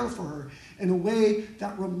and care for her in a way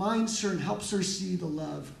that reminds her and helps her see the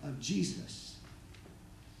love of Jesus?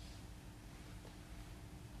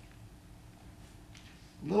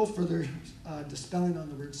 A little further dispelling on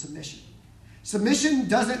the word submission. Submission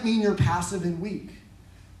doesn't mean you're passive and weak.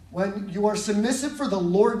 When you are submissive for the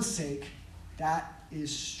Lord's sake, that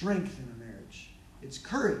is strength in a marriage. It's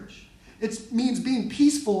courage. It means being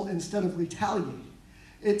peaceful instead of retaliating.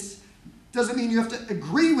 It doesn't mean you have to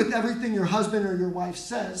agree with everything your husband or your wife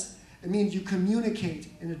says. It means you communicate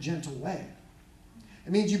in a gentle way.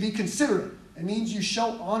 It means you be considerate. It means you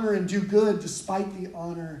show honor and do good despite the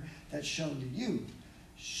honor that's shown to you.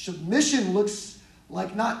 Submission looks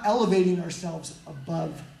like not elevating ourselves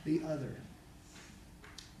above the other.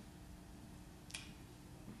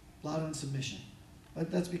 A lot on submission.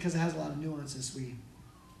 But that's because it has a lot of nuances.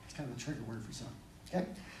 It's kind of a trigger word for some. Okay?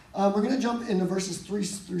 We're going to jump into verses 3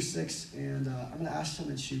 through 6, and I'm going to ask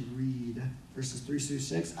someone to read verses 3 through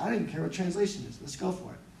 6. I don't even care what translation it is. Let's go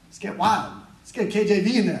for it. Let's get wild. Let's get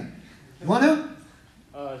KJV in there. You want to?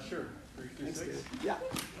 Sure. 3 through 6? Yeah.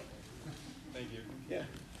 Thank you. Yeah.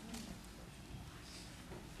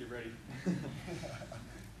 Get ready.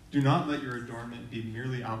 Do not let your adornment be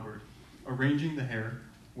merely outward, arranging the hair,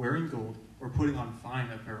 wearing gold, or putting on fine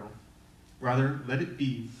apparel. Rather, let it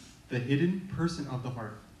be the hidden person of the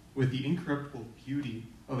heart, with the incorruptible beauty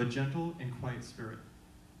of a gentle and quiet spirit,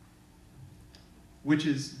 which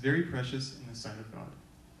is very precious in the sight of God.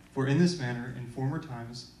 For in this manner, in former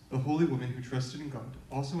times, the holy women who trusted in God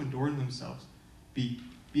also adorned themselves,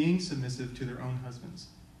 being submissive to their own husbands.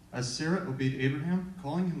 As Sarah obeyed Abraham,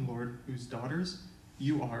 calling him Lord, whose daughters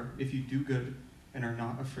you are, if you do good and are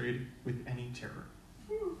not afraid with any terror.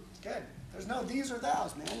 Good. There's no these or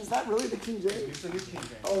thous, man. Is that really the King James? It's the new King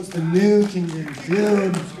James. Oh, it's the new King James.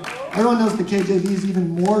 Dude. Everyone knows the KJV is even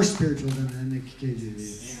more spiritual than the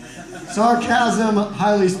KJV. Sarcasm,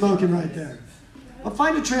 highly spoken right there. But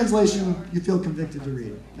find a translation you feel convicted to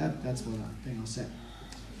read. That's what thing I'll say.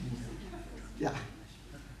 Yeah.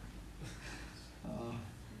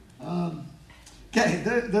 Okay,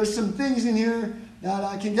 there's some things in here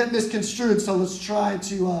that can get misconstrued, so let's try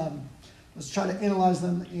to Let's try to analyze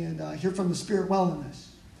them and hear from the Spirit well in this.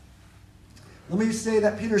 Let me say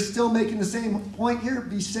that Peter's still making the same point here.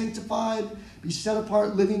 Be sanctified, be set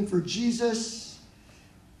apart, living for Jesus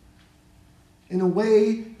in a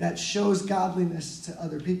way that shows godliness to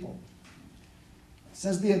other people. It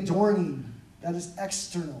says the adorning, that is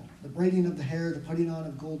external, the braiding of the hair, the putting on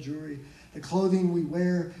of gold jewelry, the clothing we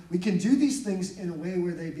wear. We can do these things in a way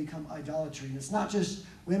where they become idolatry. And it's not just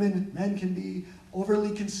women, men can be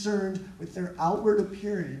overly concerned with their outward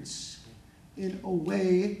appearance in a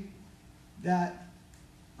way that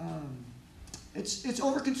it's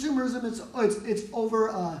over consumerism.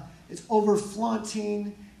 It's over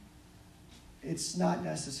flaunting. It's not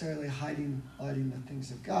necessarily hiding the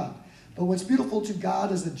things of God. But what's beautiful to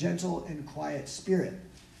God is a gentle and quiet spirit.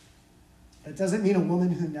 That doesn't mean a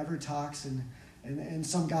woman who never talks and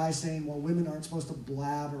some guy saying, well, women aren't supposed to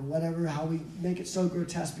blab or whatever, how we make it so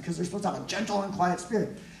grotesque because they're supposed to have a gentle and quiet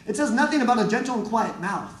spirit. It says nothing about a gentle and quiet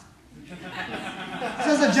mouth. It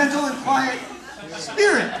says a gentle and quiet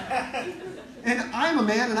spirit. And I'm a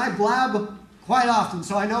man and I blab quite often,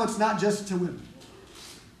 so I know it's not just to women.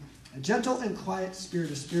 A gentle and quiet spirit,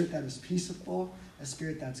 a spirit that is peaceful, a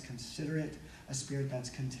spirit that's considerate, a spirit that's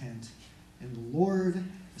content in the Lord,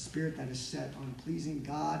 a spirit that is set on pleasing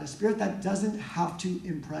God, a spirit that doesn't have to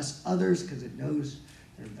impress others because it knows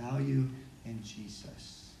their value in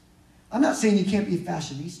Jesus. I'm not saying you can't be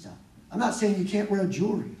fashionista. I'm not saying you can't wear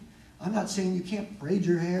jewelry. I'm not saying you can't braid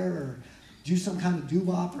your hair or do some kind of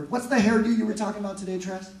doo-wop or what's the hairdo you were talking about today,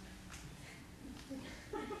 Tress?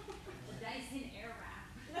 Dyson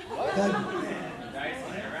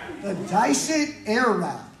Airwrap. The Dyson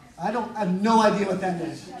Airwrap. I have no idea what that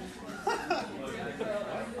is.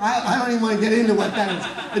 I don't even want to get into what that is.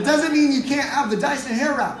 It doesn't mean you can't have the Dyson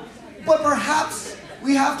Airwrap. But perhaps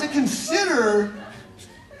we have to consider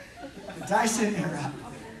the Dyson Airwrap.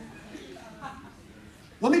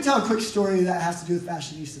 Let me tell a quick story that has to do with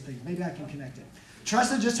fashionista things. Maybe I can connect it.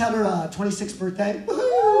 Tressa just had her 26th birthday.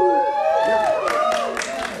 Woo-hoo!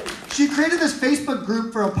 She created this Facebook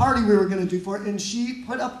group for a party we were going to do for it, and she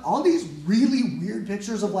put up all these really weird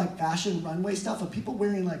pictures of like fashion runway stuff of people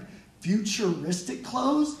wearing like futuristic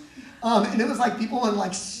clothes. And it was like people in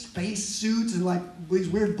like space suits and like these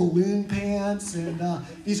weird balloon pants and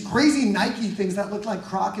these crazy Nike things that looked like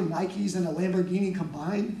Croc and Nikes and a Lamborghini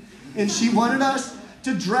combined. And she wanted us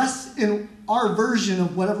to dress in our version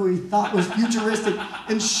of whatever we thought was futuristic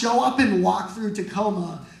and show up and walk through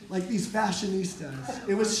Tacoma like these fashionistas.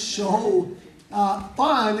 It was so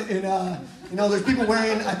fun. And, there's people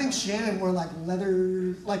wearing, I think Shannon wore like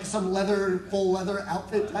leather, like some full leather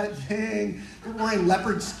outfit type thing. People wearing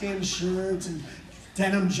leopard skin shirts and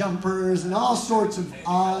denim jumpers and all sorts of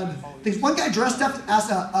odd things. One guy dressed up as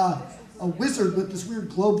a wizard with this weird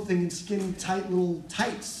globe thing and skinny, tight little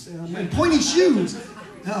tights and pointy shoes.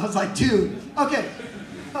 And I was like, dude, okay.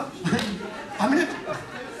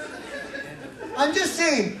 I'm just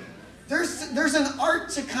saying, there's an art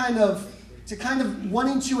to kind of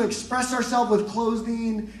wanting to express ourselves with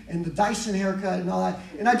clothing and the Dyson haircut and all that.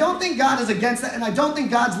 And I don't think God is against that, and I don't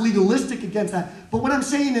think God's legalistic against that. But what I'm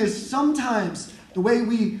saying is sometimes the way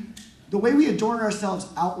we adorn ourselves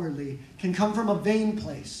outwardly can come from a vain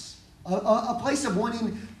place. A place of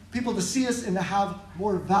wanting people to see us and to have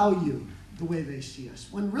more value the way they see us.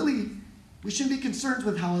 When really, we shouldn't be concerned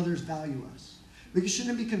with how others value us. We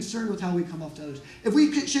shouldn't be concerned with how we come off to others. If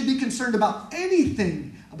we should be concerned about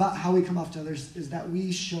anything about how we come off to others, is that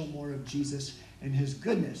we show more of Jesus and his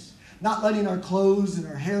goodness. Not letting our clothes and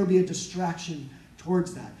our hair be a distraction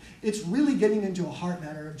towards that. It's really getting into a heart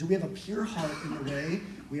matter of, do we have a pure heart in the way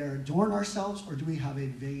we are adorn ourselves, or do we have a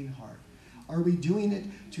vain heart? Are we doing it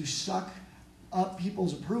to suck up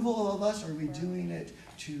people's approval of us, or are we doing it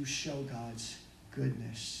to show God's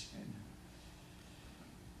goodness? And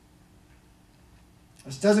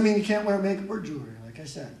this doesn't mean you can't wear makeup or jewelry, like I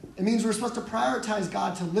said. It means we're supposed to prioritize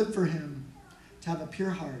God, to live for him, to have a pure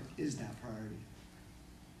heart is that priority.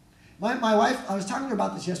 My wife, I was talking to her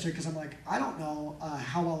about this yesterday because I'm like, I don't know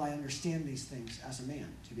how well I understand these things as a man,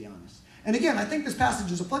 to be honest. And again, I think this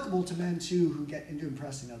passage is applicable to men too who get into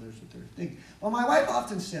impressing others with their thing. Well, my wife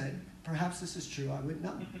often said, perhaps this is true, I wouldn't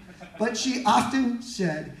know, but she often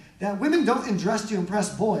said that women don't dress to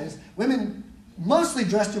impress boys. Women mostly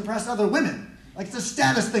dress to impress other women. Like it's a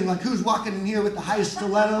status thing, like who's walking in here with the highest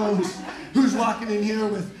stilettos, who's walking in here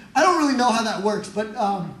with, I don't really know how that works, but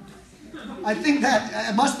I think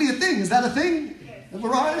that it must be a thing. Is that a thing? If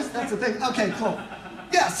we're honest, that's a thing. Okay, cool.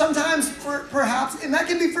 Yeah, sometimes perhaps, and that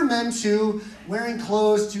can be for men too, wearing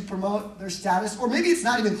clothes to promote their status, or maybe it's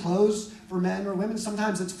not even clothes for men or women.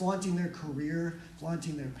 Sometimes it's flaunting their career,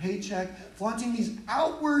 flaunting their paycheck, flaunting these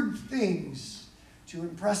outward things to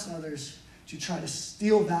impress others, to try to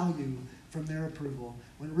steal value from their approval,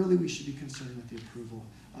 when really we should be concerned with the approval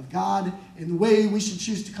of God. And the way we should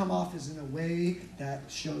choose to come off is in a way that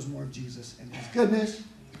shows more of Jesus and his goodness.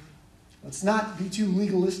 Let's not be too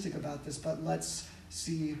legalistic about this, but let's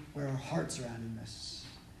see where our hearts are at in this.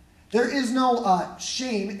 There is no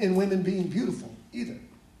shame in women being beautiful either.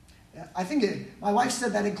 I think my wife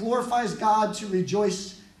said that it glorifies God to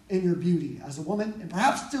rejoice in your beauty as a woman, and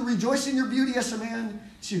perhaps to rejoice in your beauty as a man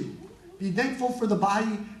too. Be thankful for the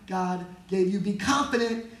body God gave you. Be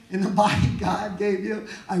confident in the body God gave you.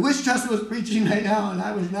 I wish Tressa was preaching right now, and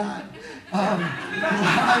I was not.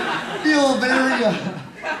 I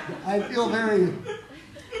feel very,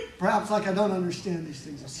 perhaps like I don't understand these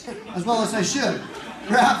things as well as I should.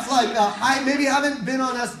 Perhaps like I maybe haven't been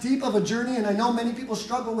on as deep of a journey, and I know many people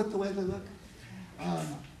struggle with the way they look.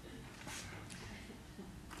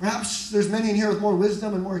 Perhaps there's many in here with more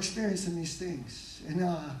wisdom and more experience in these things. And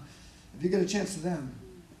if you get a chance to them,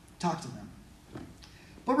 talk to them.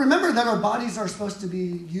 But remember that our bodies are supposed to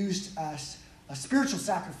be used as a spiritual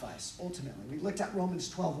sacrifice, ultimately. We looked at Romans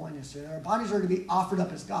 12:1 yesterday. Our bodies are to be offered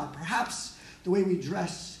up as God. Perhaps the way we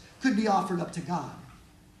dress could be offered up to God.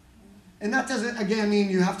 And that doesn't, again,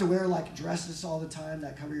 mean you have to wear like dresses all the time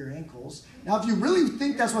that cover your ankles. Now, if you really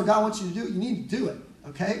think that's what God wants you to do, you need to do it,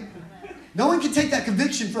 okay? No one can take that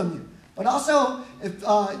conviction from you. But also, if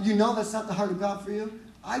you know that's not the heart of God for you,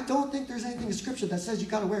 I don't think there's anything in Scripture that says you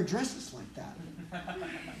got to wear dresses like that.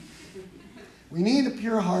 We need a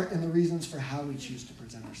pure heart and the reasons for how we choose to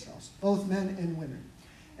present ourselves, both men and women.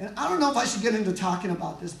 And I don't know if I should get into talking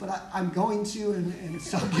about this, but I'm going to, and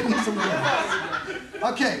so give me some time.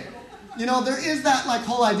 Okay, you know, there is that like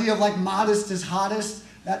whole idea of like modest is hottest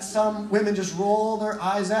that some women just roll their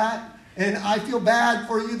eyes at. And I feel bad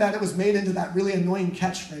for you that it was made into that really annoying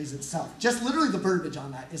catchphrase itself. Just literally the verbiage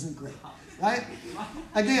on that isn't great, right?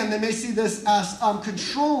 Again, they may see this as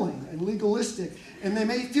controlling and legalistic, and they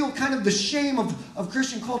may feel kind of the shame of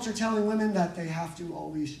Christian culture telling women that they have to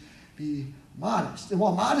always be modest. And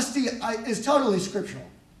while modesty is totally scriptural,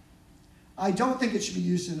 I don't think it should be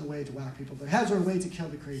used in a way to whack people in their heads or a way to kill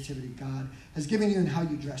the creativity God has given you and how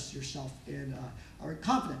you dress yourself and are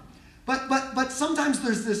confident. But sometimes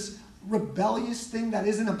there's this rebellious thing that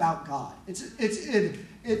isn't about God.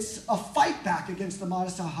 It's a fight back against the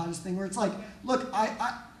modest and hottest thing where it's like, look,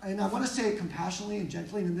 I want to say it compassionately and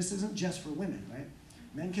gently, and this isn't just for women, right?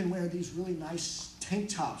 Men can wear these really nice tank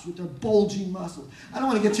tops with their bulging muscles. I don't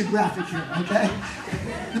want to get too graphic here, okay?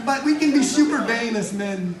 But we can be super vain as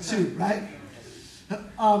men too, right?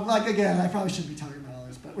 Like again, I probably shouldn't be talking about all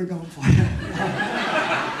this, but we're going for it.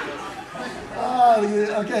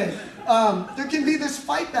 Okay. There can be this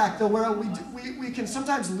fight back, though, where we can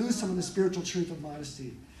sometimes lose some of the spiritual truth of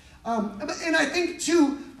modesty. And I think,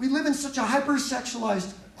 too, we live in such a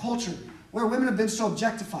hypersexualized culture where women have been so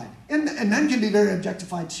objectified. And men can be very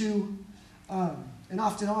objectified, too, and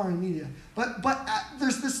often are in media. But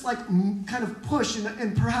there's this, like, kind of push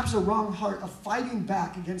and perhaps a wrong heart of fighting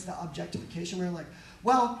back against that objectification where you're like,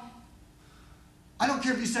 well, I don't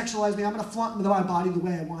care if you sexualize me. I'm going to flaunt my body the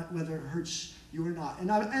way I want, whether it hurts you or not. And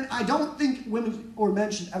I don't think women or men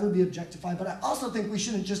should ever be objectified, but I also think we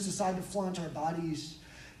shouldn't just decide to flaunt our bodies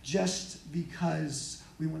just because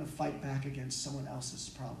we want to fight back against someone else's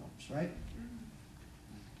problems, right?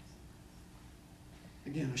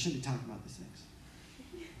 Again, I shouldn't be talking about these things.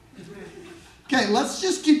 Okay, let's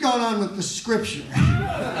just keep going on with the scripture.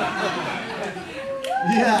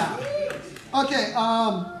 Yeah. Okay,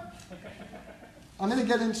 I'm going to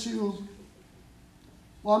get into...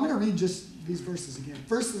 Well, I'm going to read just these verses again.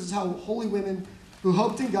 First, this is how holy women who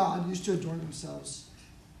hoped in God used to adorn themselves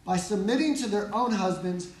by submitting to their own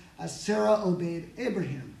husbands as Sarah obeyed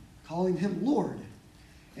Abraham, calling him Lord.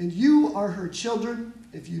 And you are her children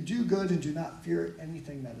if you do good and do not fear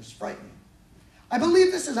anything that is frightening. I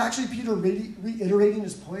believe this is actually Peter reiterating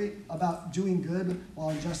his point about doing good while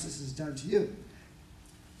injustice is done to you.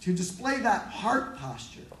 To display that heart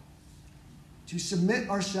posture, to submit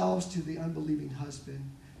ourselves to the unbelieving husband,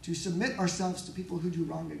 to submit ourselves to people who do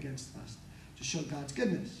wrong against us, to show God's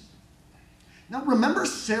goodness. Now remember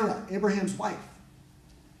Sarah, Abraham's wife.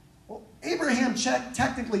 Well, Abraham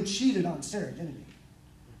technically cheated on Sarah, didn't he?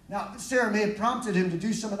 Now, Sarah may have prompted him to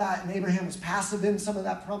do some of that, and Abraham was passive in some of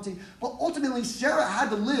that prompting, but ultimately Sarah had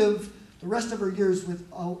to live the rest of her years with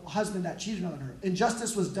a husband that cheated on her.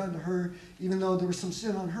 Injustice was done to her, even though there was some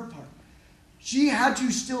sin on her part. She had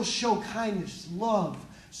to still show kindness, love,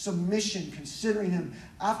 submission, considering him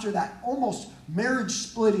after that almost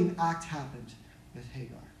marriage-splitting act happened with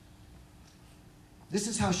Hagar. This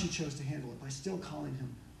is how she chose to handle it, by still calling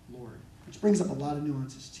him Lord, which brings up a lot of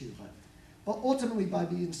nuances too, but ultimately by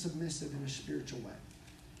being submissive in a spiritual way.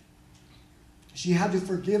 She had to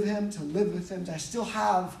forgive him, to live with him, to still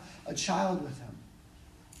have a child with him.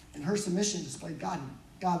 And her submission displayed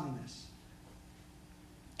godliness.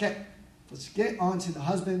 Okay, let's get on to the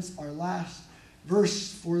husbands, our last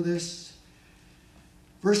verse for this.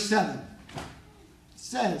 Verse 7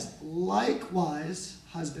 says, likewise,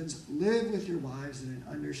 husbands, live with your wives in an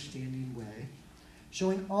understanding way,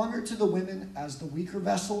 showing honor to the women as the weaker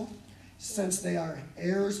vessel, since they are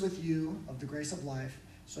heirs with you of the grace of life,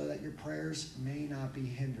 so that your prayers may not be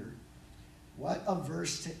hindered. What a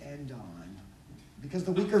verse to end on. Because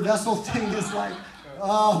the weaker vessel thing is like,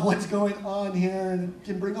 oh, what's going on here? And it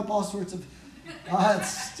can bring up all sorts of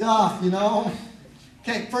stuff, you know?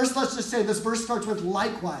 Okay, first let's just say this verse starts with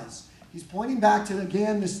likewise. He's pointing back to,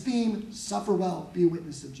 again, this theme, suffer well, be a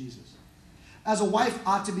witness of Jesus. As a wife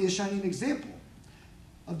ought to be a shining example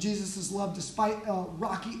of Jesus' love despite a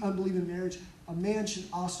rocky, unbelieving marriage, a man should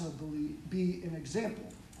also be an example.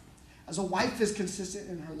 As a wife is consistent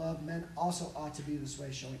in her love, men also ought to be this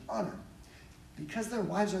way, showing honor. Because their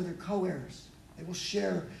wives are their co-heirs, they will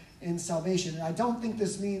share in salvation. And I don't think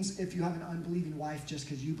this means if you have an unbelieving wife just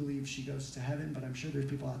because you believe she goes to heaven, but I'm sure there's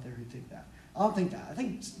people out there who think that. I don't think that. I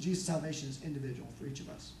think Jesus' salvation is individual for each of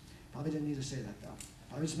us. Probably didn't need to say that, though.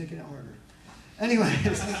 Probably just making it harder.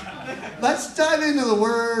 Anyways, let's dive into the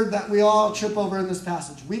word that we all trip over in this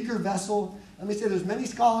passage. Weaker vessel. Let me say there's many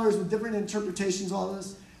scholars with different interpretations of all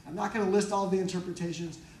this. I'm not going to list all the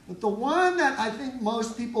interpretations. But the one that I think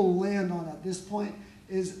most people land on at this point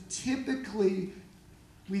is typically,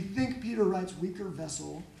 we think Peter writes weaker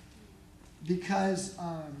vessel because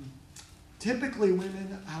typically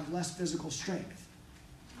women have less physical strength.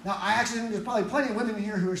 Now, I actually think there's probably plenty of women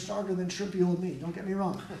here who are stronger than trippy old me. Don't get me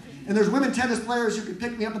wrong. And there's women tennis players who can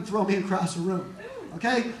pick me up and throw me across the room.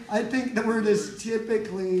 Okay? I think the word is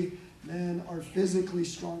typically men are physically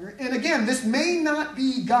stronger. And again, this may not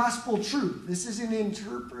be gospel truth. This is an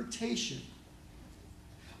interpretation.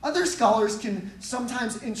 Other scholars can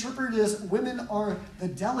sometimes interpret it as women are the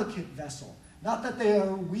delicate vessel. Not that they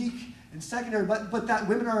are weak and secondary, but that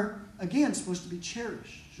women are, again, supposed to be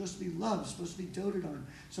cherished, supposed to be loved, supposed to be doted on,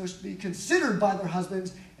 supposed to be considered by their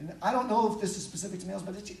husbands. And I don't know if this is specific to males,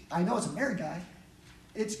 but I know as a married guy,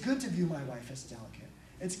 it's good to view my wife as delicate.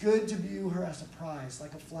 It's good to view her as a prize,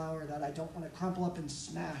 like a flower that I don't want to crumple up and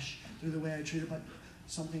smash through the way I treat her, but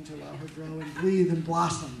something to allow her to grow and breathe and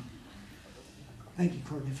blossom. Thank you,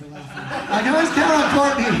 Courtney, for laughing. I can always count on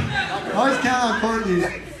Courtney. Always count on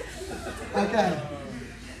Courtney. Okay.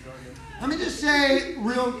 Let me just say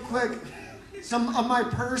real quick some of my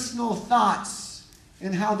personal thoughts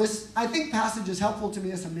and how this, I think, passage is helpful to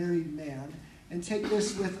me as a married man, and take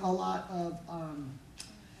this with a lot of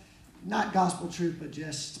not gospel truth, but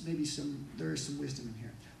just maybe there is some wisdom in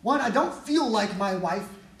here. One, I don't feel like my wife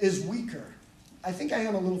is weaker. I think I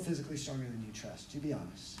am a little physically stronger than you, Tress, to be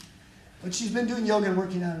honest. But she's been doing yoga and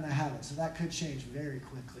working out, and I haven't, so that could change very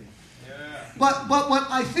quickly. Yeah. But what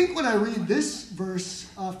I think when I read this verse,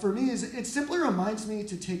 for me, is it simply reminds me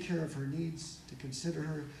to take care of her needs, to consider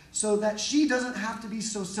her, so that she doesn't have to be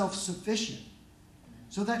so self-sufficient,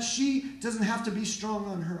 so that she doesn't have to be strong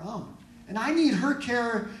on her own. And I need her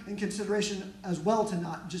care and consideration as well to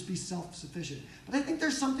not just be self-sufficient. But I think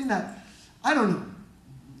there's something that, I don't know.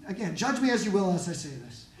 Again, judge me as you will as I say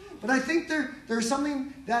this. But I think there's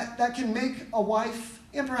something that can make a wife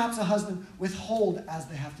and perhaps a husband withhold as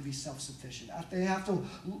they have to be self-sufficient, as they have to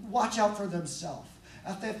watch out for themselves,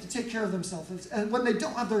 as they have to take care of themselves. And when they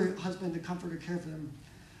don't have their husband to comfort or care for them,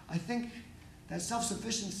 I think that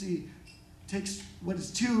self-sufficiency takes what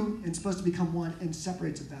is two and supposed to become one and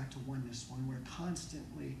separates it back to oneness, when we're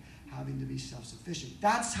constantly having to be self-sufficient.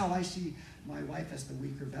 That's how I see my wife as the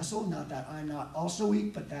weaker vessel. Not that I'm not also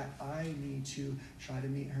weak, but that I need to try to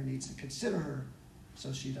meet her needs and consider her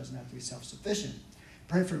so she doesn't have to be self-sufficient.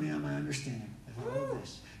 Pray for me on my understanding of all of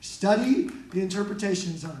this. Study the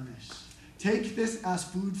interpretations on this. Take this as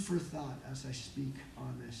food for thought as I speak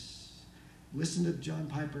on this. Listen to John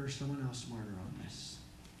Piper or someone else smarter on this.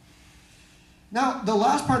 Now, the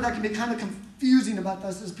last part that can be kind of confusing about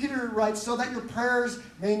this is Peter writes, so that your prayers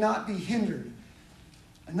may not be hindered.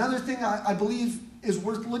 Another thing I believe is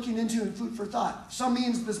worth looking into and food for thought.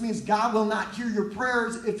 This means God will not hear your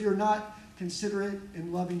prayers if you're not considerate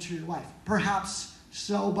and loving to your wife. Perhaps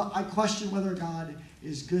so, but I question whether God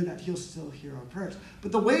is good that he'll still hear our prayers.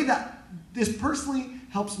 But the way that this personally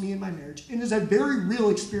helps me in my marriage, and is a very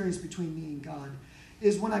real experience between me and God,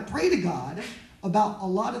 is when I pray to God about a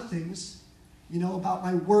lot of things, about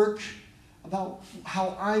my work, about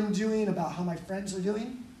how I'm doing, about how my friends are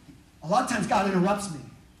doing, a lot of times God interrupts me.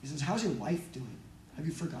 He says, how's your wife doing? Have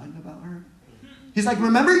you forgotten about her? He's like,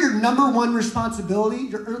 remember your number one responsibility,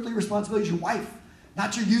 your earthly responsibility is your wife,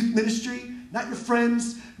 not your youth ministry, not your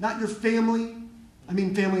friends, not your family. I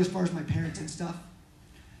mean family as far as my parents and stuff.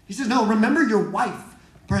 He says, no, remember your wife.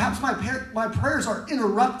 Perhaps my prayers are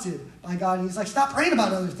interrupted by God. And he's like, stop praying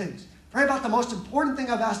about other things. Pray about the most important thing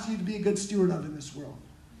I've asked you to be a good steward of in this world.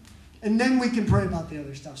 And then we can pray about the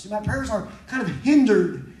other stuff. So my prayers are kind of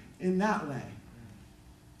hindered in that way.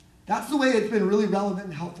 That's the way it's been really relevant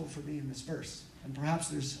and helpful for me in this verse. And perhaps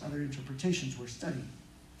there's other interpretations we're studying.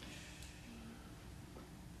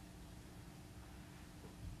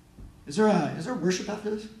 Is there worship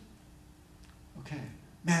after this? Okay.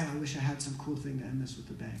 Man, I wish I had some cool thing to end this with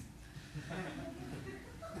a bang.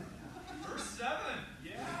 Verse 7.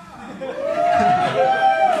 Yeah.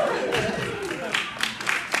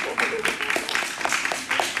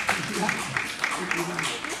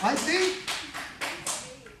 I think.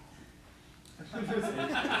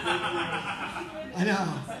 I know.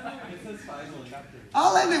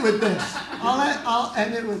 I'll end it with this. I'll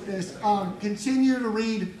end it with this. Continue to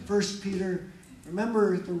read 1 Peter.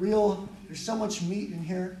 Remember, there's so much meat in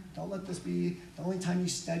here. Don't let this be the only time you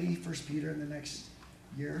study 1 Peter in the next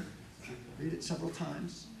year. Read it several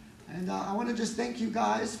times. And I want to just thank you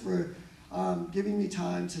guys for giving me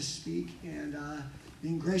time to speak and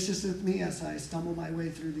being gracious with me as I stumble my way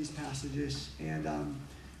through these passages. And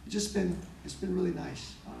it's been really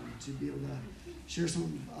nice to be able to share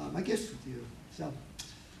some of my gifts with you. So,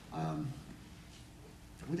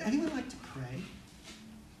 would anyone like to pray?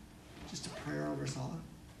 Just a prayer over us all.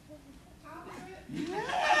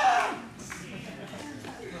 Yeah!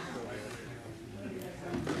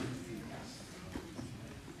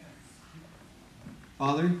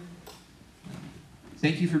 Father,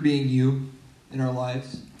 thank you for being you in our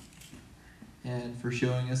lives and for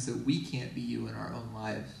showing us that we can't be you in our own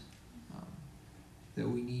lives. That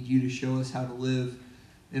we need you to show us how to live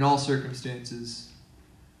in all circumstances,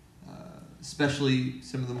 especially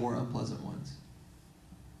some of the more unpleasant ones.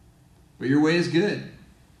 But your way is good.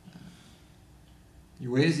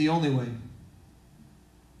 Your way is the only way.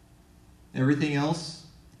 Everything else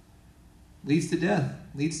leads to death,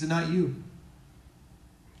 leads to not you.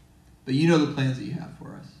 But you know the plans that you have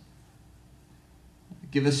for us.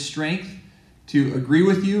 Give us strength to agree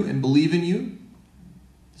with you and believe in you,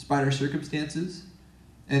 despite our circumstances,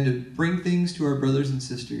 and to bring things to our brothers and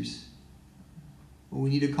sisters. When we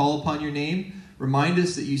need to call upon your name, remind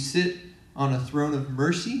us that you sit on a throne of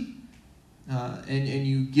mercy, and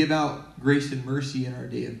you give out grace and mercy in our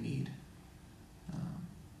day of need.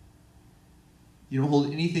 You don't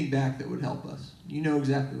hold anything back that would help us. You know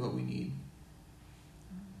exactly what we need.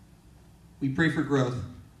 We pray for growth,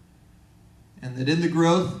 and that in the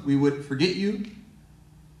growth we would forget you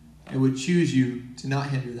and would choose you to not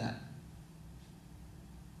hinder that.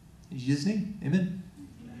 In Jesus' name, amen.